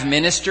 you have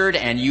ministered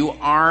and you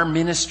are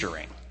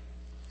ministering.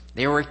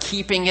 They were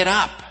keeping it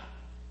up.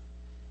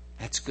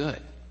 That's good.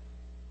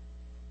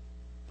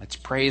 That's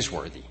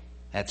praiseworthy.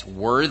 That's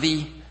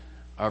worthy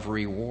of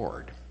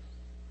reward.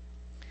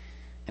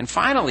 And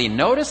finally,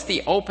 notice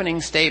the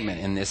opening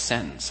statement in this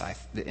sentence,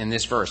 in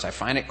this verse. I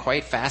find it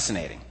quite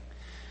fascinating.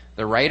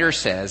 The writer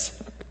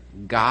says,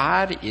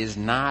 God is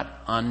not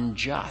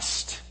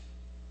unjust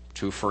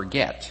to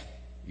forget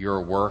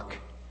your work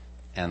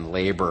and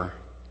labor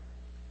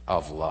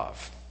of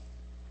love.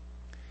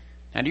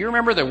 Now, do you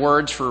remember the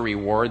words for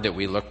reward that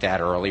we looked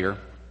at earlier?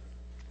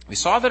 We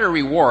saw that a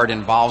reward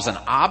involves an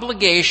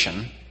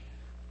obligation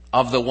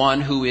of the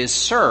one who is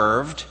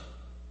served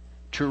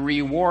to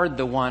reward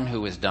the one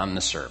who has done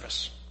the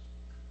service.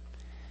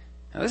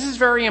 Now, this is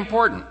very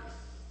important.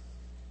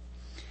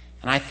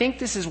 And I think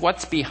this is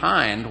what's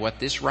behind what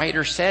this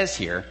writer says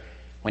here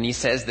when he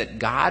says that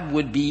God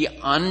would be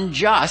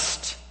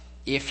unjust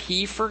if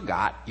he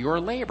forgot your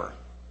labor.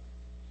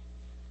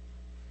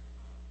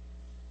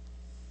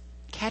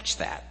 Catch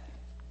that.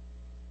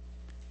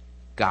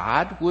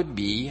 God would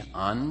be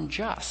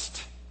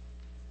unjust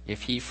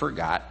if he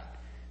forgot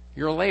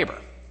your labor.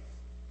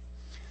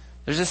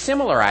 There's a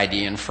similar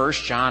idea in 1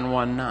 John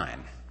 1:9.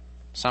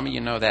 Some of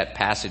you know that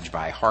passage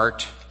by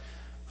heart.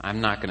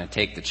 I'm not going to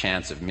take the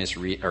chance of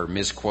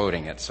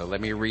misquoting it, so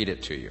let me read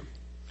it to you.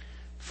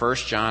 1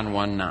 John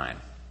 1:9.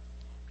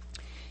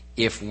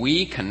 If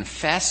we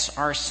confess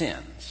our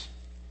sins,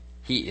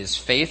 he is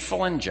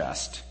faithful and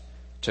just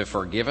to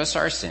forgive us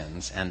our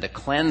sins and to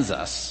cleanse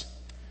us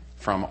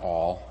from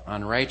all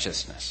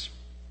unrighteousness.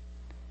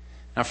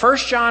 Now, 1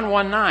 John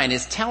 1:9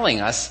 is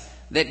telling us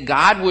that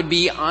God would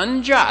be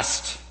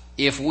unjust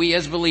if we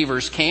as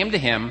believers came to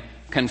him,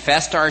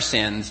 confessed our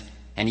sins,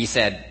 and he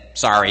said,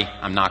 sorry,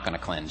 I'm not going to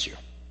cleanse you.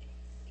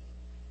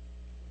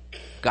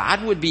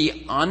 God would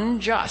be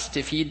unjust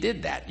if he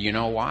did that. You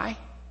know why?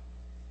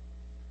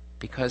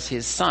 Because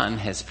his Son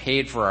has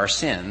paid for our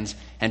sins,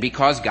 and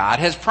because God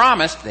has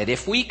promised that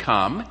if we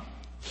come,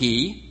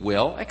 he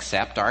will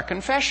accept our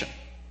confession.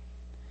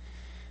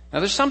 Now,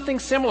 there's something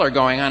similar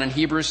going on in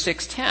Hebrews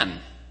 6:10.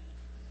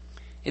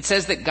 It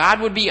says that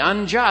God would be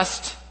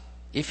unjust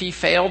if he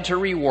failed to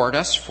reward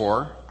us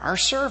for our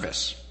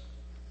service.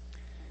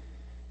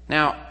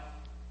 Now,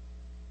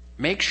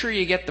 make sure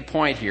you get the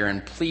point here,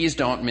 and please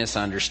don't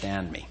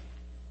misunderstand me.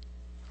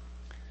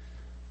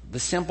 The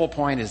simple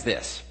point is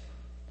this.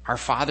 Our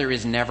Father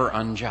is never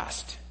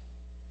unjust.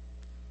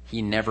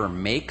 He never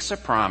makes a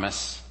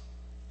promise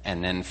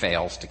and then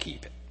fails to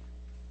keep it.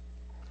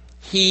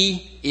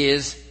 He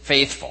is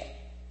faithful.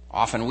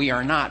 Often we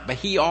are not, but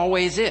he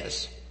always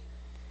is.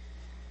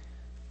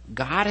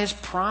 God has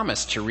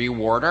promised to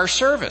reward our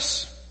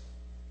service.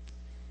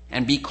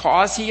 And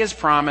because he has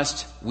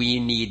promised, we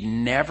need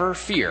never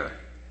fear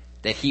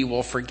that he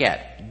will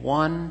forget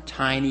one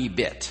tiny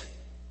bit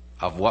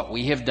of what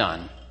we have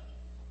done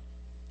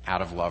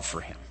out of love for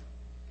him.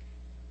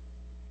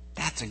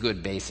 That's a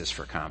good basis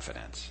for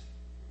confidence.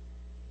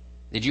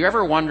 Did you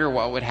ever wonder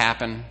what would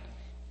happen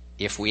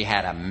if we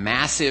had a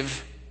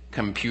massive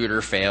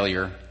computer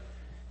failure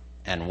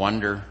and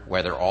wonder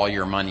whether all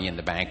your money in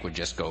the bank would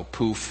just go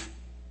poof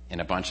in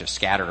a bunch of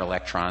scattered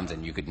electrons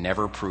and you could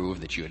never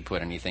prove that you had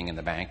put anything in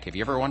the bank? Have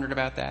you ever wondered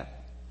about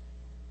that?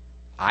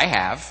 I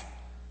have.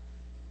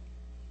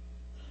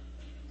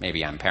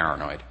 Maybe I'm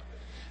paranoid.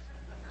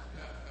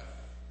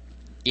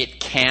 It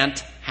can't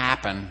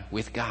happen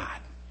with God.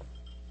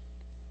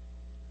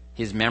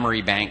 His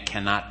memory bank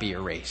cannot be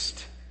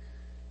erased.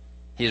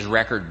 His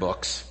record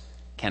books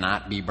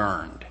cannot be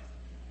burned.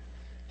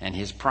 And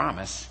his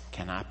promise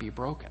cannot be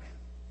broken.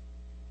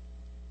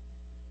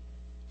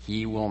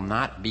 He will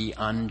not be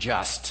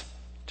unjust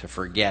to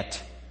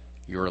forget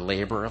your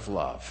labor of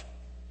love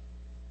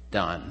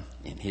done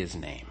in his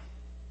name.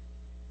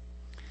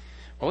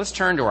 Well, let's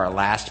turn to our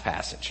last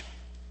passage,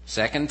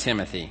 2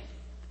 Timothy.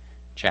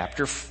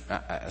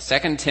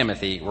 2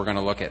 Timothy, we're going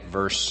to look at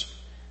verse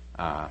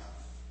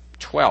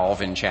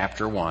 12 in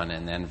chapter 1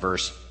 and then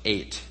verse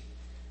 8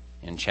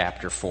 in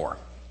chapter 4.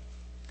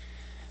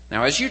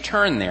 Now, as you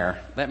turn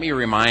there, let me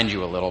remind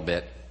you a little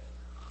bit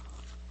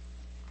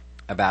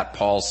about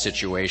Paul's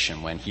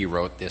situation when he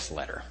wrote this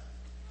letter.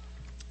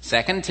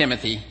 2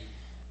 Timothy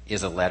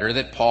is a letter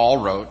that Paul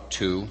wrote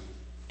to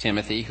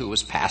Timothy, who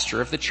was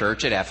pastor of the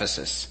church at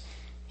Ephesus.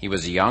 He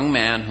was a young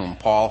man whom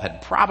Paul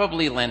had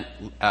probably led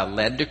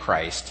to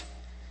Christ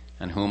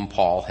and whom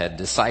Paul had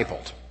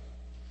discipled.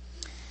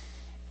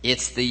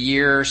 It's the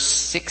year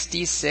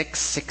 66,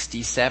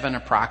 67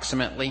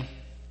 approximately.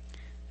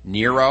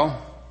 Nero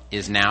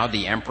is now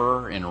the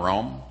emperor in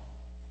Rome.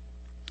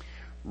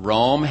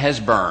 Rome has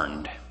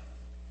burned.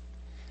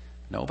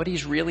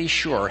 Nobody's really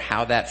sure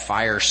how that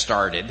fire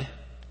started.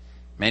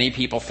 Many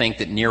people think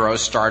that Nero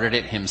started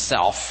it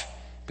himself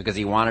because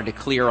he wanted to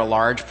clear a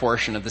large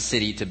portion of the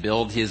city to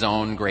build his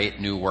own great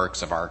new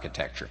works of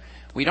architecture.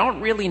 We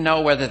don't really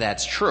know whether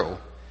that's true,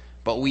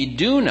 but we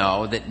do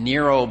know that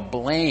Nero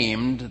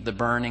blamed the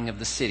burning of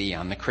the city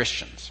on the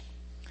Christians.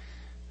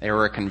 They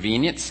were a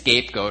convenient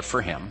scapegoat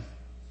for him.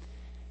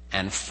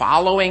 And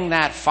following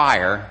that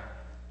fire,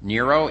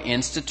 Nero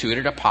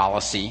instituted a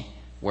policy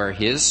where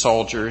his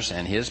soldiers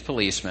and his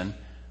policemen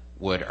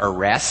would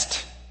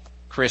arrest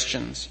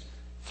Christians,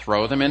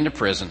 throw them into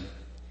prison,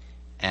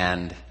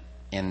 and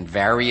in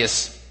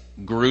various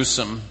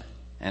gruesome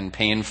and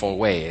painful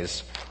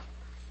ways,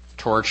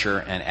 torture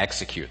and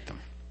execute them.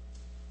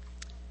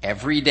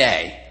 Every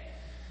day,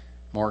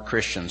 more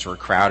Christians were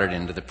crowded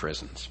into the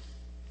prisons.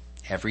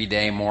 Every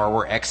day, more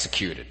were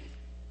executed.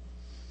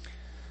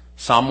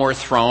 Some were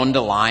thrown to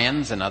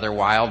lions and other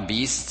wild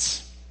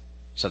beasts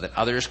so that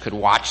others could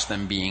watch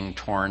them being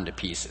torn to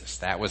pieces.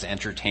 That was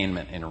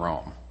entertainment in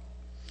Rome.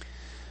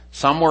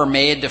 Some were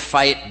made to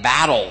fight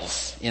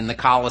battles in the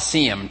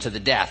Colosseum to the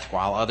death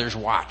while others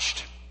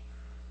watched.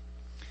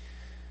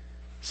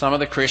 Some of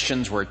the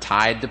Christians were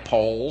tied to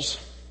poles,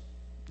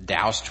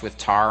 doused with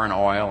tar and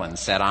oil, and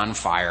set on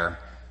fire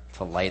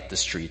to light the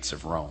streets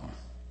of Rome.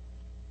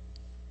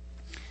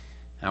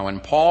 Now, when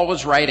Paul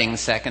was writing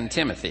 2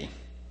 Timothy,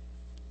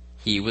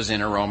 he was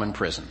in a Roman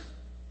prison.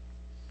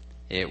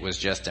 It was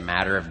just a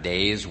matter of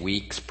days,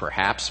 weeks,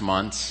 perhaps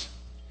months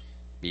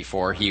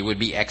before he would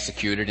be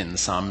executed in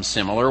some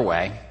similar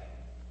way.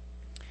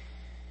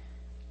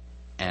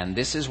 And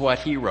this is what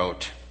he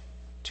wrote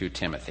to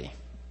Timothy.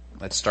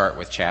 Let's start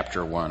with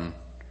chapter 1,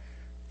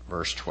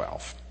 verse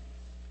 12.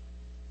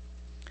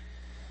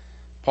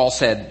 Paul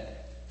said,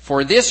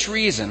 "For this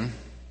reason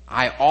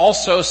I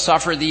also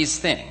suffer these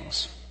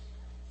things.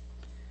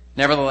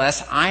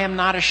 Nevertheless, I am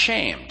not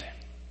ashamed,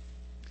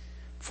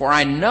 for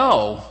I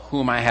know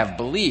whom I have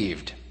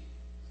believed,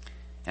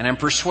 and am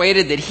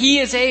persuaded that he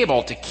is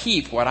able to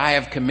keep what I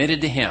have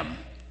committed to him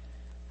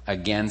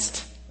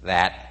against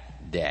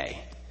that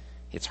day."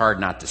 It's hard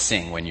not to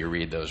sing when you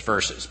read those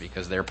verses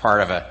because they're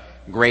part of a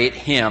great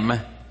hymn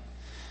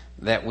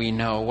that we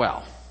know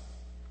well.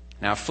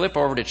 Now flip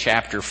over to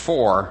chapter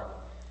 4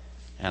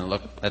 and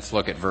let's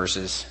look at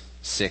verses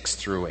 6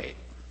 through 8.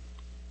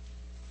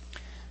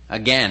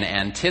 Again,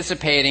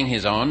 anticipating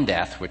his own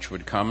death, which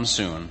would come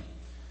soon,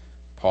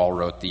 Paul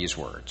wrote these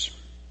words.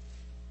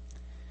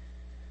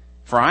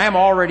 "For I am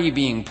already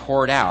being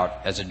poured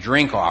out as a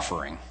drink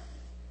offering,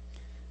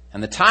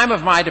 and the time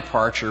of my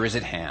departure is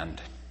at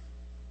hand.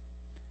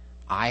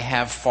 I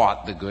have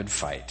fought the good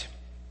fight.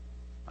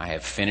 I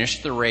have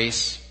finished the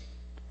race.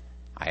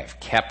 I have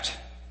kept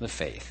the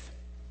faith.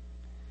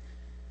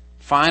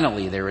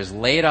 Finally, there is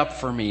laid up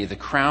for me the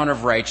crown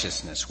of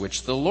righteousness,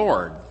 which the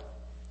Lord,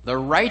 the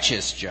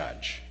righteous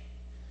judge,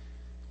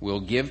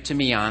 will give to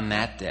me on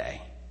that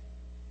day.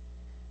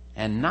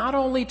 And not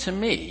only to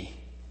me,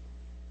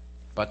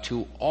 but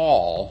to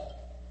all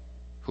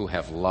who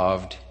have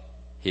loved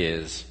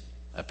his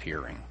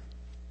appearing."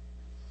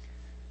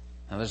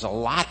 Now, there's a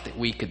lot that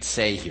we could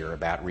say here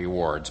about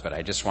rewards, but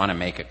I just want to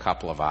make a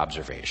couple of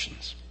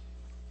observations.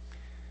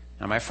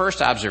 Now, my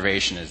first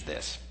observation is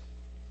this.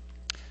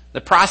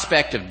 The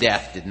prospect of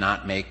death did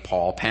not make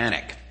Paul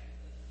panic.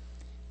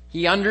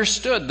 He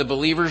understood the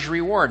believer's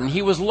reward, and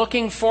he was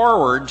looking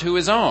forward to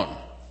his own.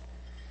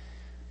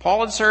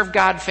 Paul had served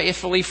God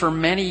faithfully for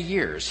many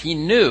years. He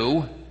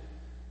knew,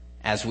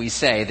 as we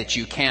say, that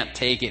you can't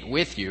take it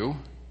with you,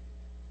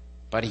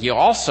 but he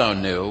also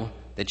knew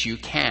that you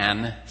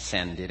can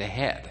send it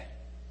ahead.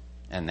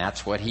 And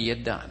that's what he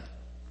had done.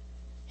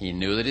 He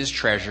knew that his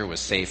treasure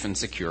was safe and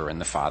secure in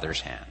the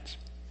Father's hands.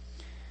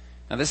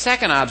 Now, the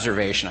second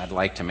observation I'd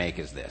like to make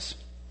is this.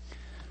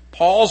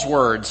 Paul's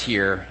words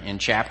here in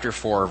chapter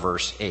 4,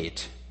 verse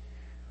 8,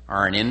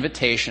 are an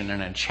invitation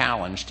and a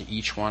challenge to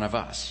each one of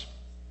us.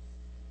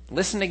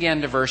 Listen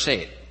again to verse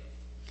 8.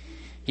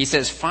 He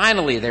says,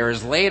 "Finally, there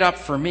is laid up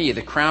for me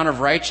the crown of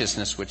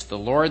righteousness, which the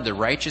Lord, the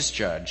righteous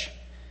judge,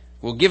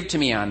 will give to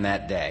me on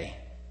that day,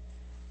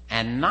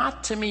 and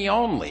not to me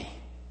only,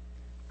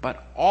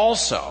 but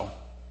also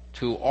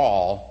to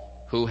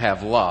all who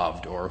have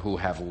loved," or who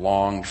have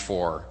longed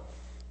for,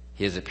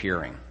 "his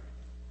appearing."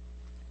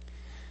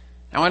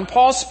 Now, when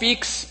Paul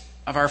speaks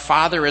of our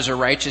Father as a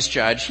righteous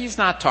judge, he's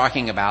not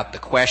talking about the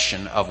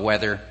question of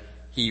whether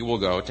he will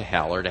go to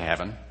hell or to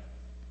heaven.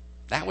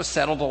 That was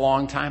settled a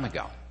long time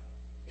ago.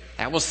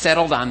 That was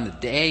settled on the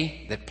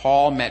day that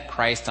Paul met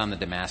Christ on the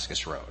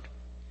Damascus Road.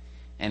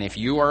 And if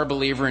you are a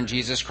believer in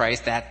Jesus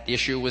Christ, that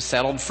issue was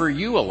settled for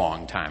you a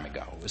long time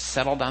ago. It was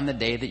settled on the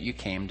day that you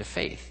came to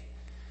faith.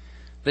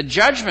 The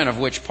judgment of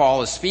which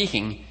Paul is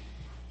speaking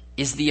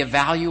is the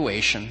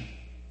evaluation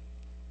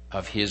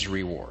of his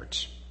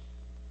rewards.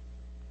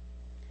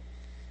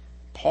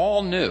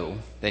 Paul knew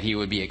that he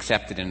would be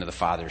accepted into the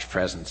Father's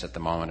presence at the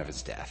moment of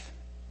his death.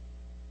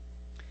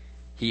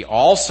 He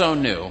also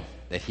knew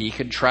that he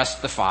could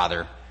trust the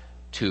Father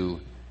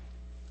to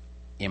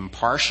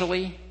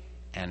impartially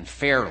and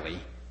fairly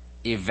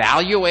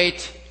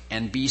evaluate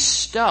and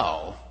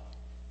bestow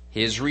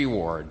his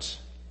rewards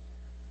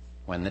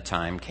when the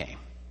time came.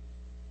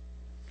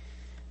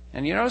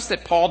 And you notice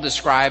that Paul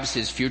describes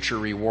his future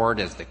reward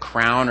as the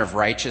crown of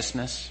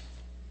righteousness.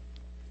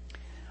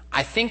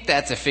 I think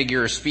that's a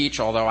figure of speech,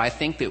 although I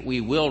think that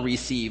we will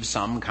receive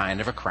some kind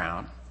of a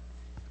crown.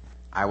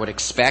 I would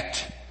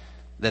expect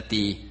that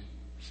the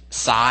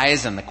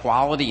size and the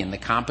quality and the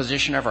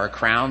composition of our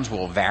crowns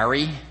will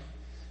vary.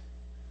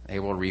 They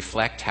will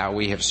reflect how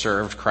we have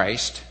served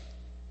Christ.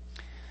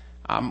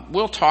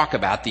 We'll talk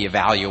about the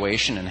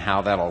evaluation and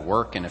how that'll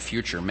work in a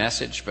future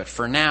message, but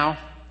for now,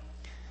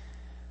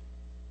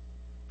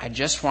 I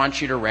just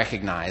want you to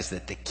recognize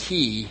that the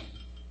key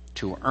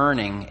to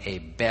earning a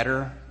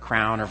better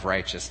crown of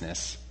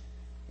righteousness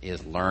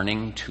is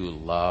learning to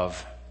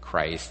love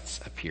Christ's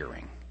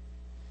appearing.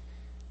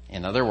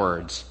 In other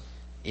words,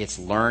 it's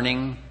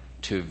learning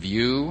to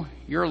view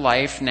your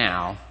life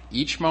now,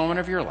 each moment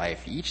of your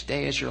life, each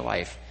day is your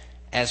life,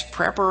 as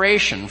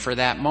preparation for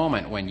that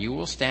moment when you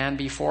will stand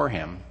before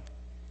him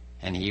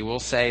and he will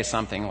say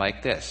something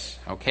like this: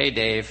 "Okay,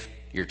 Dave,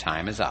 your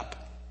time is up.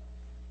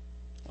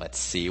 Let's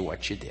see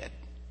what you did."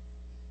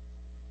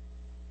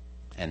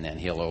 And then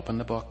he'll open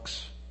the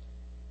books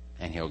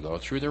and he'll go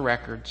through the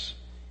records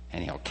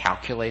and he'll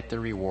calculate the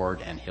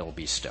reward and he'll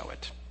bestow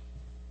it.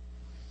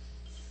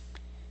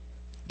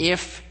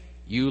 If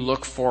you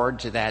look forward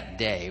to that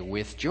day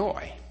with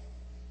joy,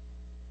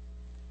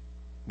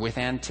 with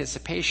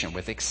anticipation,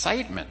 with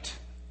excitement,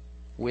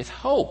 with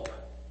hope,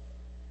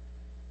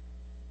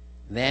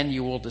 then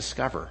you will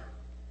discover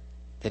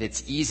that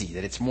it's easy,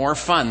 that it's more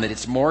fun, that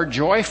it's more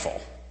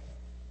joyful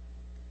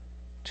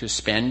to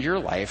spend your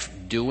life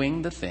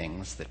doing the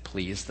things that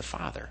please the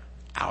Father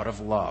out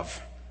of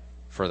love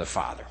for the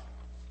Father.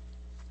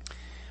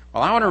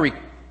 Well, I want to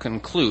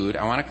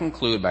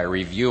conclude by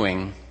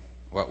reviewing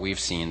what we've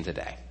seen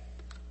today.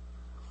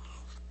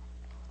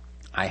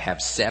 I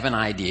have 7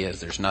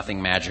 ideas. There's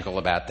nothing magical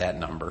about that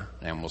number,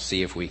 and we'll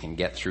see if we can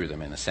get through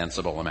them in a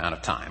sensible amount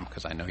of time,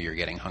 because I know you're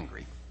getting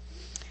hungry.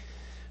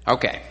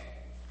 Okay.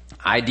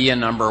 Idea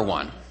number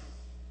 1.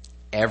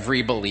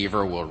 Every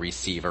believer will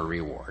receive a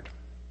reward.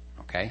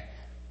 Okay?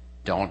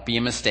 Don't be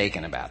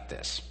mistaken about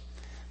this.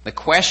 The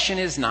question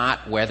is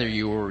not whether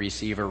you will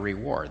receive a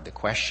reward. The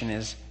question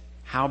is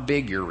how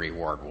big your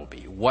reward will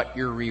be, what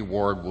your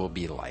reward will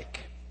be like.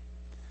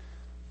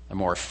 The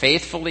more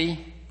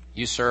faithfully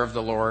you serve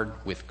the Lord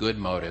with good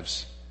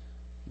motives,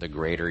 the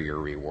greater your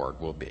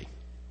reward will be.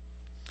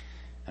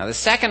 Now, the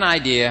second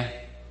idea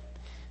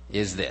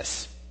is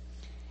this.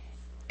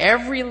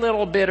 Every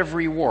little bit of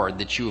reward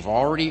that you've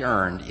already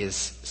earned is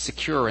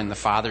secure in the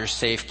Father's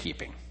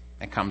safekeeping.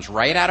 It comes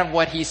right out of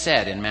what he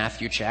said in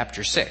Matthew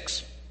chapter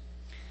 6.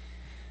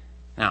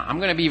 Now, I'm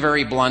going to be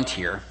very blunt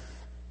here,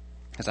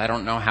 because I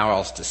don't know how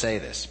else to say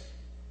this.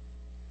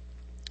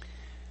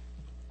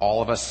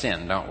 All of us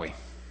sin, don't we?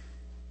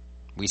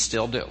 We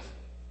still do.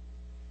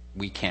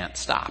 We can't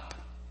stop.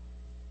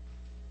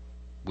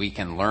 We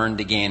can learn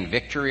to gain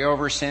victory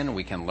over sin.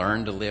 We can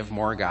learn to live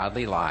more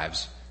godly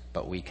lives,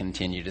 but we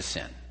continue to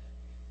sin.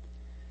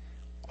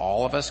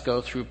 All of us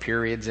go through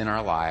periods in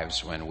our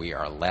lives when we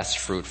are less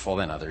fruitful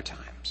than other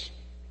times.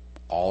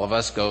 All of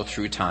us go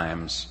through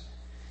times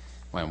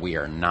when we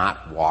are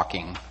not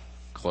walking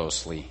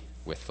closely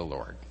with the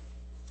Lord.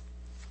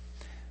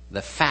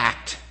 The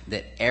fact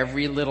that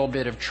every little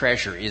bit of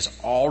treasure is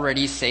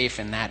already safe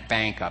in that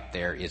bank up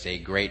there is a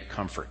great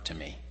comfort to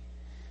me.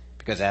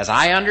 Because as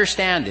I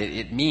understand it,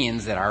 it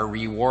means that our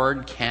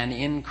reward can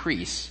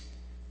increase,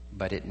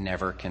 but it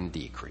never can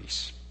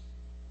decrease.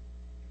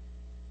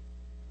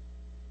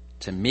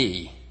 To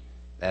me,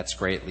 that's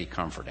greatly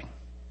comforting.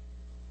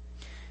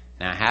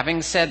 Now,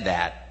 having said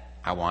that,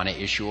 I want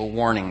to issue a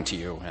warning to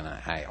you, and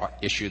I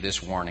issue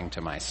this warning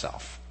to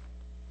myself.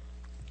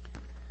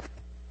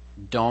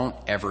 Don't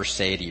ever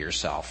say to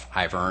yourself,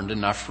 I've earned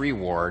enough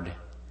reward,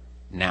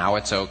 now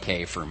it's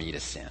okay for me to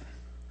sin.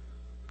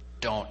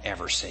 Don't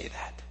ever say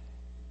that.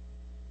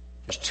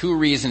 There's two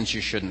reasons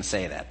you shouldn't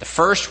say that. The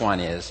first one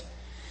is,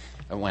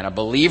 when a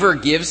believer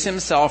gives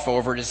himself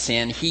over to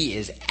sin, he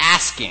is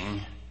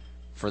asking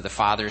for the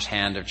Father's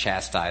hand of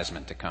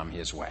chastisement to come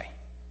his way.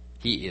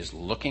 He is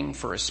looking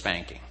for a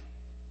spanking.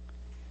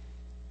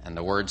 And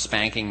the word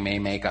spanking may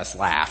make us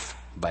laugh,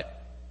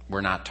 but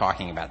we're not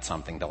talking about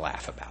something to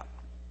laugh about.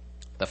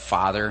 The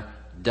Father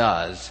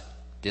does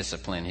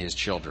discipline his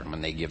children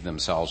when they give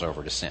themselves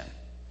over to sin.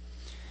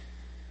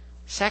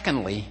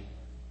 Secondly,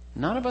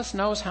 none of us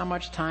knows how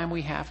much time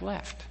we have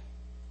left.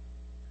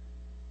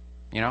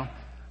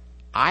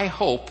 I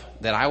hope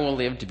that I will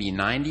live to be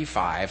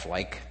 95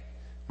 like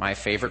my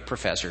favorite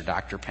professor,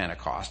 Dr.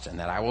 Pentecost, and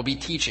that I will be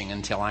teaching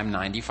until I'm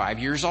 95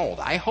 years old.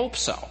 I hope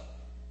so.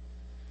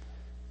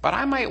 But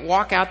I might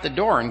walk out the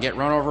door and get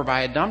run over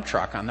by a dump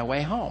truck on the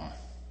way home.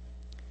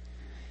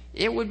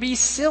 It would be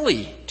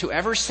silly to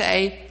ever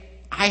say,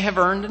 I have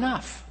earned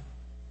enough.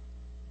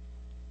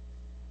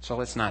 So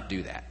let's not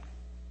do that.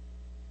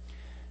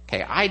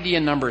 Okay, idea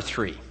number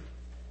 3.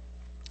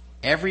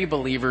 Every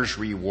believer's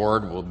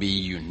reward will be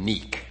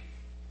unique.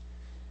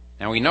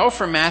 Now we know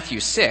from Matthew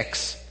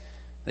 6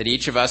 that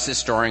each of us is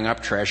storing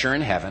up treasure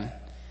in heaven,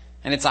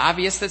 and it's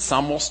obvious that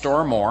some will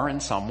store more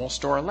and some will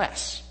store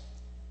less.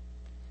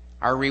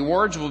 Our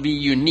rewards will be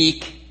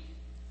unique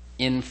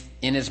in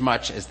as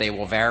much as they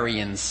will vary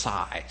in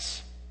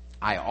size.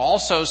 I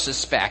also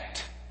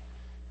suspect,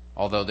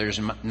 although there's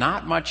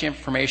not much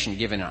information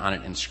given on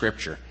it in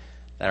Scripture,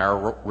 that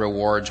our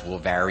rewards will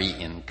vary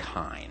in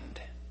kind.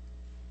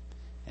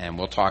 And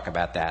we'll talk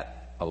about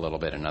that a little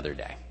bit another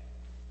day.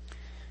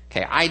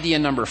 Okay, idea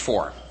number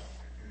 4.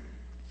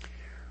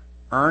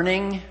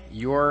 Earning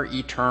your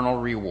eternal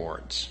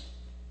rewards,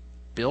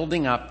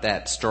 building up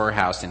that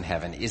storehouse in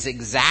heaven, is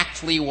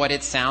exactly what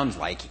it sounds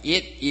like.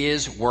 It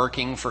is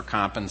working for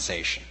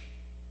compensation.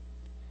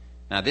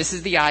 Now, this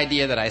is the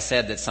idea that I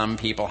said that some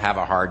people have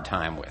a hard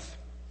time with.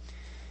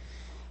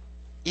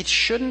 It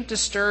shouldn't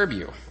disturb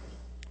you.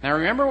 Now,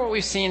 remember what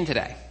we've seen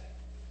today.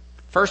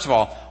 First of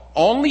all,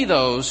 only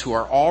those who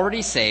are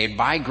already saved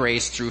by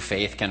grace through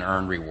faith can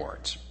earn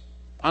rewards.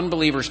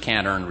 Unbelievers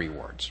can't earn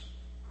rewards.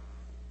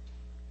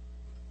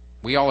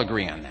 We all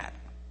agree on that.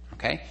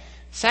 Okay?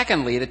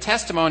 Secondly, the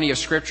testimony of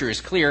Scripture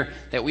is clear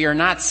that we are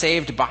not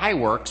saved by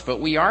works, but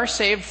we are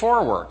saved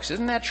for works.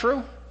 Isn't that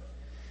true?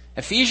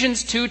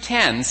 Ephesians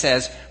 2:10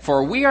 says,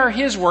 "For we are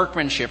his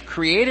workmanship,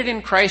 created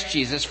in Christ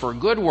Jesus for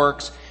good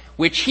works,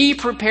 which he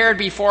prepared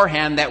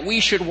beforehand that we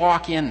should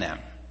walk in them."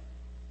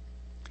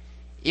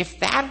 If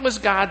that was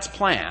God's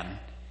plan,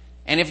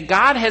 and if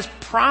God has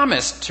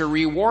promised to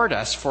reward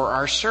us for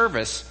our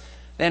service,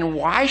 then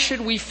why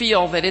should we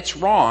feel that it's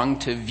wrong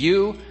to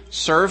view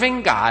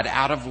serving God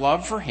out of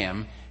love for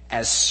him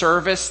as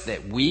service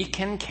that we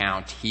can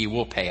count he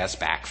will pay us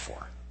back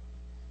for?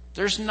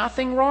 There's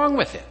nothing wrong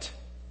with it.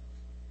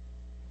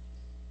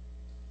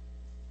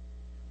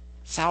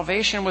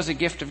 Salvation was a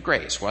gift of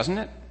grace, wasn't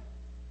it?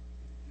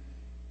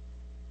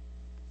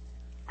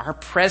 Our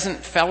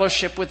present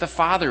fellowship with the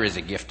Father is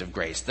a gift of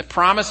grace. The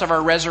promise of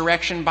our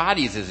resurrection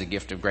bodies is a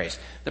gift of grace.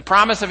 The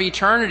promise of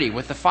eternity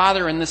with the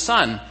Father and the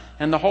Son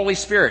and the Holy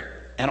Spirit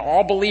and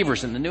all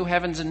believers in the new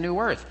heavens and new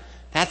earth,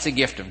 that's a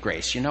gift of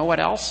grace. You know what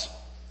else?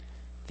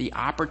 The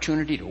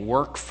opportunity to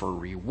work for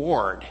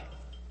reward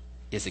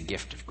is a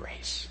gift of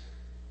grace.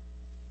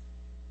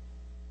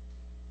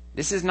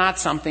 This is not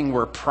something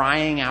we're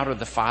prying out of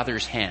the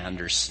Father's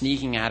hand or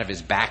sneaking out of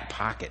his back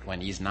pocket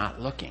when he's not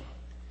looking.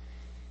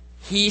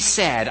 He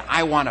said,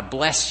 I want to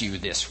bless you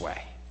this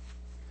way.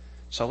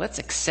 So let's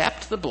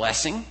accept the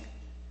blessing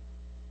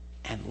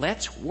and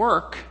let's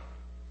work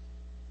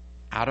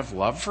out of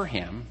love for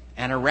him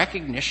and a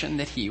recognition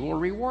that he will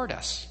reward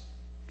us.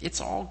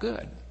 It's all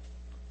good.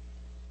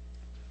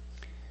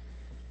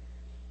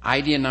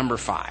 Idea number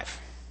 5.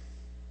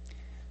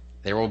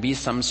 There will be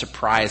some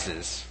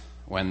surprises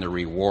when the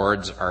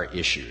rewards are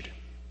issued.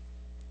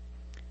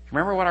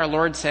 Remember what our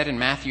Lord said in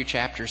Matthew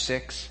chapter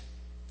 6?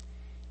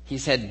 He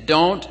said,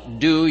 don't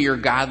do your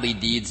godly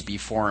deeds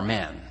before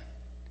men.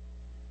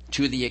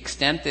 To the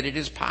extent that it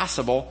is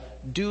possible,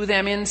 do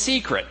them in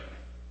secret.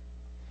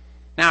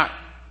 Now,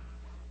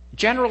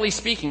 generally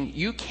speaking,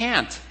 you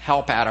can't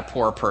help out a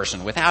poor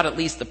person without at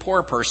least the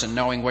poor person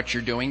knowing what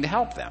you're doing to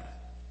help them.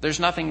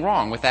 There's nothing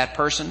wrong with that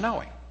person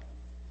knowing.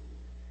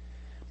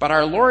 But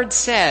our Lord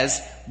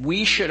says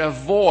we should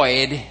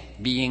avoid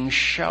being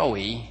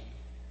showy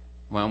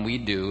when we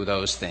do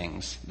those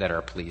things that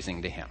are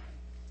pleasing to him.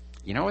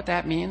 You know what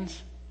that means?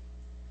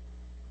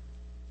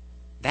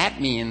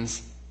 That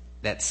means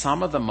that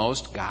some of the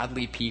most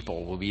godly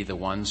people will be the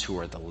ones who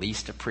are the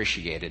least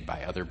appreciated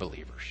by other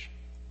believers.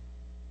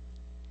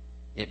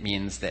 It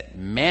means that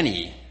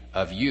many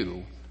of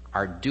you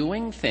are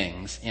doing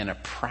things in a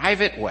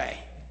private way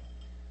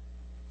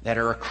that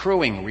are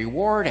accruing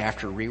reward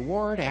after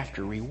reward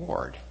after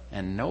reward.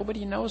 and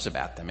nobody knows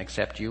about them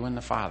except you and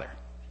the Father.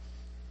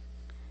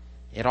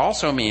 It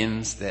also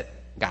means that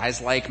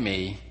guys like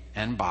me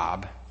and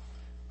Bob,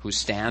 who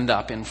stand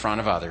up in front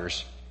of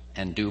others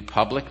and do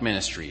public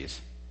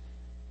ministries,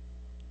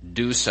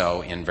 do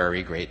so in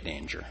very great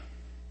danger.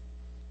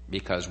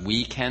 Because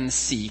we can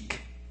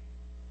seek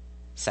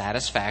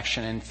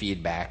satisfaction and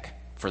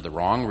feedback for the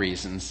wrong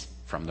reasons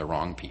from the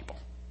wrong people.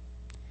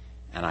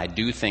 And I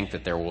do think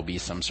that there will be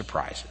some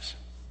surprises.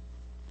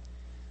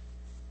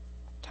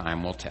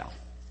 Time will tell.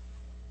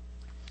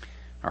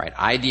 All right,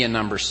 idea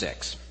number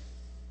 6.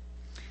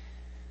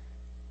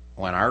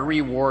 When our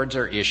rewards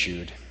are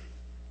issued,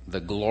 the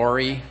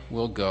glory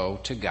will go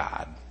to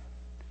God,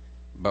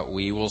 but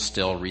we will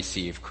still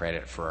receive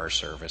credit for our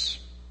service.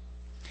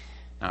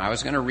 Now, I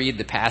was going to read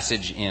the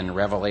passage in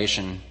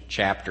Revelation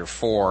chapter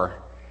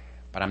 4,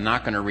 but I'm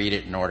not going to read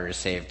it in order to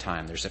save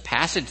time. There's a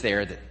passage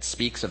there that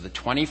speaks of the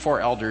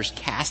 24 elders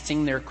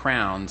casting their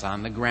crowns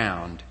on the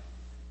ground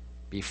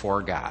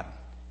before God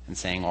and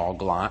saying, all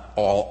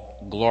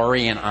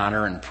glory and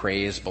honor and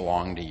praise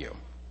belong to you.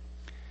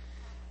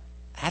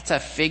 That's a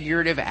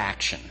figurative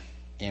action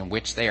in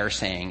which they are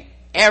saying,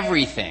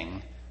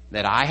 everything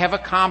that I have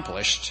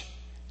accomplished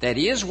that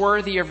is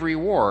worthy of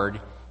reward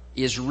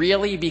is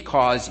really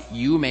because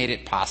you made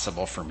it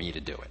possible for me to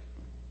do it.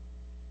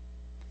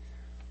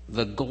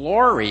 The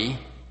glory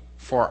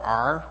for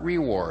our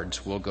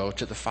rewards will go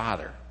to the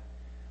Father,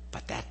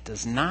 but that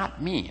does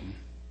not mean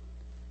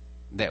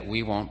that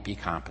we won't be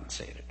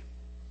compensated.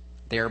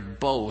 They're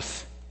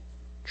both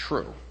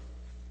true.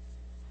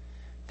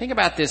 Think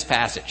about this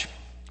passage,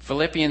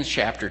 Philippians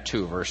chapter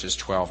 2, verses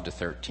 12 to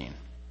 13.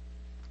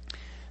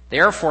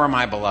 Therefore,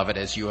 my beloved,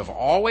 as you have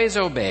always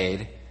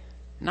obeyed,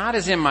 not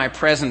as in my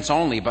presence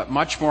only, but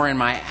much more in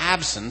my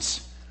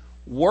absence,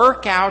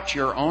 work out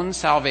your own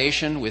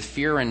salvation with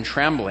fear and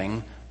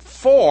trembling,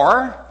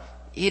 for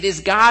it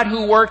is God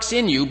who works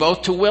in you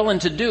both to will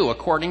and to do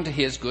according to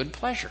his good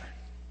pleasure.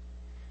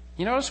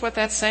 You notice what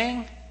that's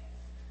saying?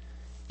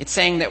 It's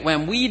saying that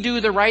when we do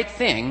the right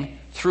thing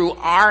through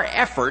our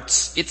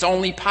efforts, it's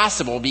only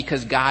possible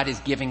because God is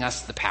giving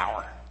us the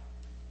power.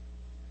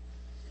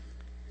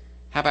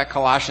 How about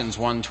Colossians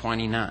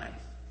 1:29?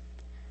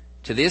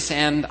 To this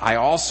end, I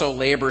also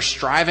labor,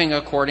 striving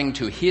according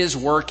to his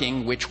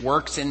working, which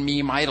works in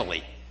me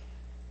mightily.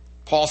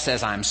 Paul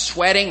says, I'm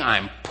sweating,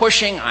 I'm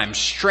pushing, I'm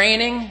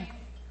straining.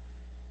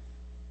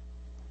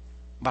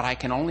 But I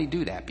can only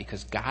do that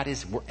because God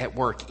is at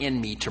work in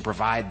me to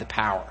provide the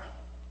power.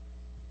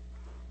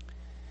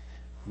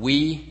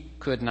 We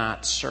could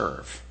not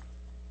serve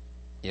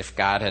if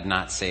God had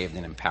not saved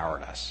and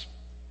empowered us.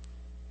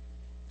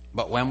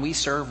 But when we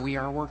serve, we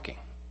are working.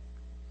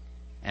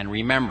 And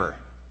remember,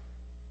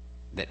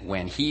 that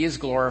when he is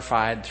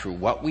glorified through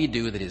what we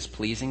do that is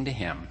pleasing to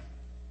him,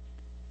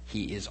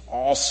 he is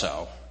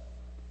also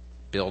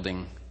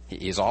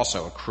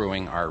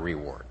accruing our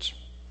rewards.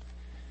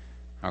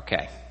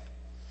 Okay.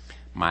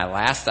 My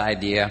last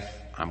idea,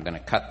 I'm going to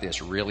cut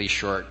this really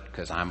short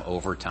because I'm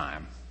over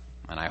time.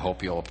 And I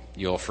hope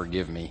you'll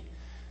forgive me.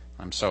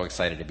 I'm so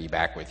excited to be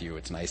back with you.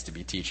 It's nice to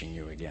be teaching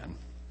you again.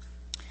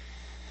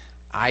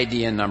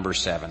 Idea number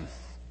 7.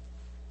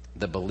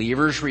 The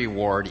believer's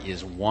reward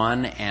is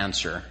one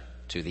answer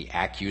to the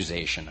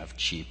accusation of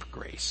cheap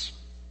grace.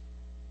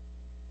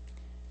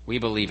 We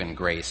believe in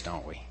grace,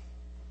 don't we?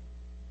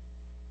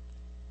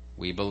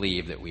 We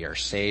believe that we are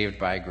saved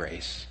by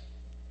grace.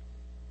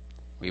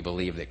 We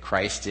believe that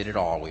Christ did it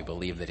all. We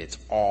believe that it's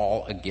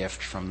all a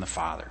gift from the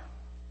Father.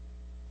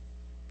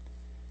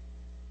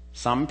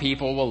 Some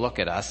people will look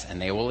at us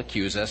and they will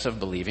accuse us of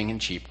believing in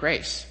cheap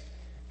grace.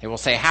 They will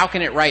say, how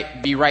can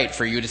it be right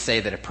for you to say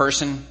that a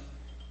person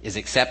is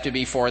accepted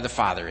before the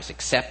Father, is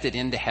accepted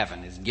into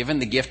heaven, is given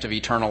the gift of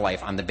eternal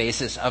life on the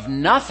basis of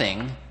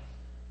nothing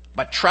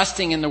but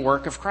trusting in the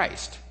work of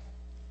Christ?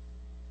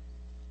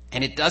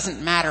 And it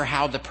doesn't matter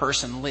how the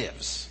person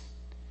lives.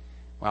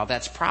 Well,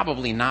 that's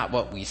probably not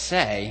what we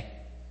say,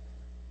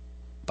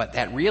 but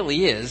that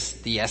really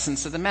is the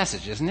essence of the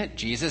message, isn't it?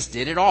 Jesus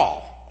did it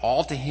all.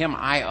 All to him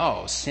I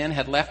owe. Sin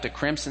had left a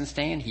crimson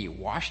stain. He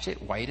washed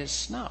it white as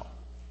snow.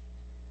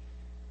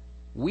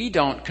 We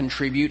don't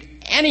contribute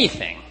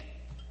anything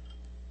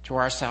to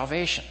our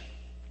salvation.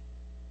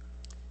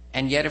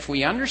 And yet, if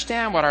we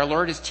understand what our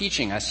Lord is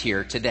teaching us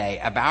here today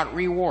about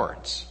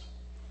rewards,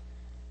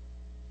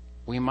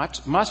 we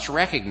must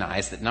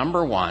recognize that,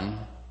 number one,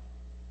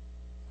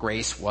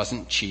 grace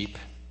wasn't cheap.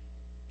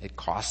 It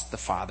cost the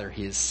Father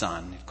his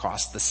Son. It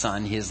cost the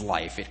Son his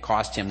life. It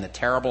cost him the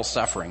terrible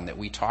suffering that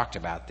we talked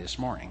about this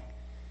morning.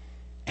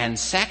 And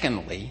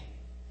secondly,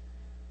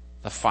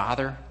 the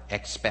Father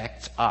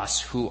expects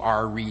us who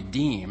are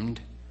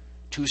redeemed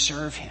to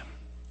serve him.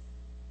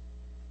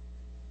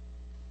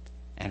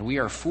 And we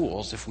are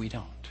fools if we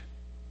don't.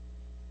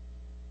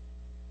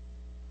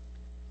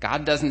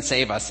 God doesn't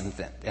save us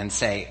and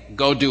say,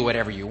 go do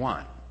whatever you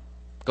want.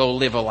 Go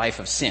live a life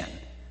of sin.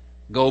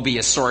 Go be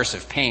a source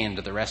of pain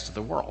to the rest of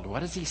the world. What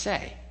does he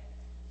say?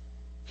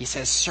 He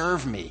says,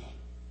 serve me.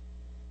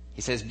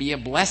 He says, be a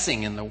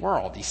blessing in the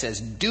world. He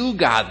says, do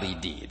godly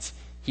deeds.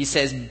 He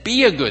says,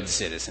 be a good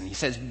citizen. He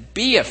says,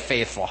 be a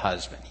faithful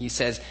husband. He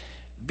says,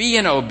 be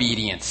an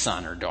obedient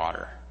son or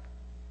daughter.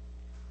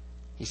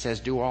 He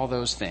says, do all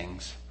those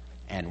things,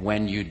 and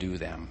when you do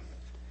them,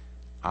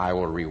 I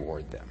will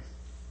reward them.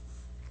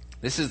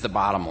 This is the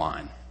bottom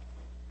line.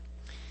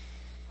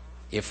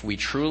 If we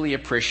truly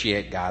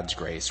appreciate God's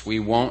grace, we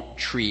won't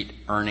treat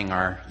earning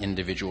our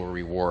individual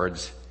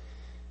rewards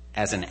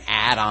as an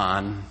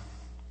add-on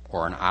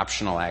or an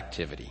optional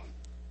activity.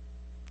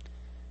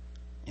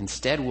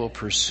 Instead, we'll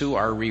pursue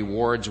our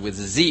rewards with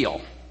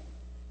zeal.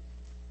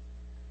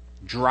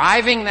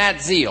 Driving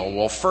that zeal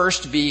will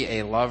first be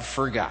a love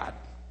for God.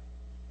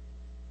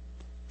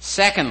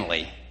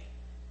 Secondly,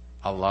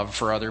 a love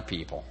for other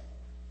people.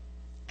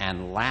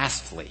 And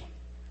lastly,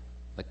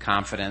 the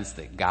confidence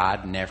that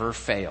God never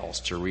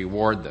fails to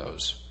reward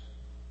those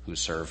who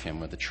serve him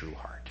with a true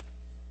heart.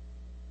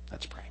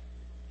 Let's pray.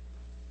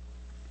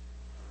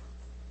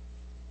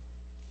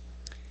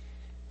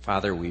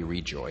 Father, we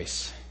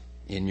rejoice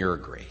in your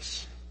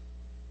grace.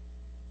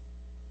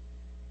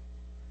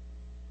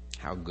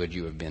 How good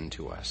you have been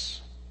to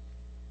us.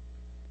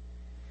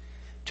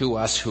 To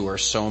us who are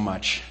so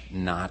much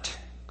not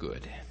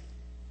good.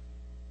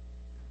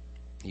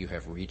 You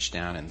have reached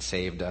down and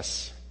saved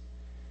us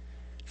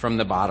from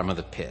the bottom of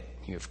the pit.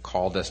 You have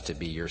called us to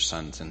be your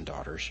sons and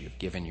daughters. You've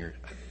given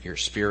your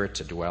Spirit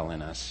to dwell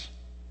in us.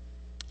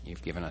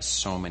 You've given us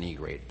so many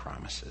great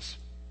promises.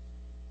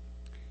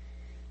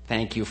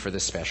 Thank you for the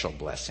special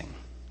blessing,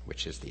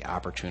 which is the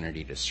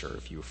opportunity to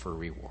serve you for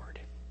reward.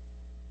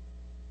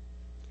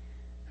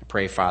 I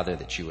pray, Father,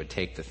 that you would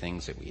take the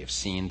things that we have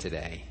seen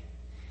today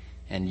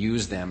and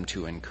use them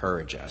to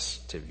encourage us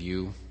to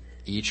view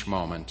each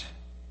moment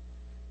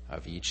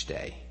of each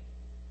day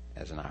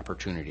as an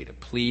opportunity to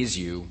please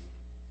you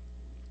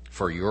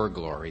for your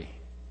glory,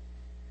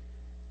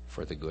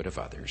 for the good of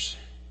others,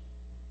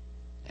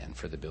 and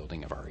for the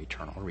building of our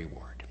eternal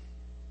reward.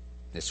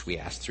 This we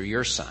ask through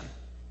your Son.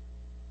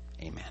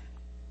 Amen.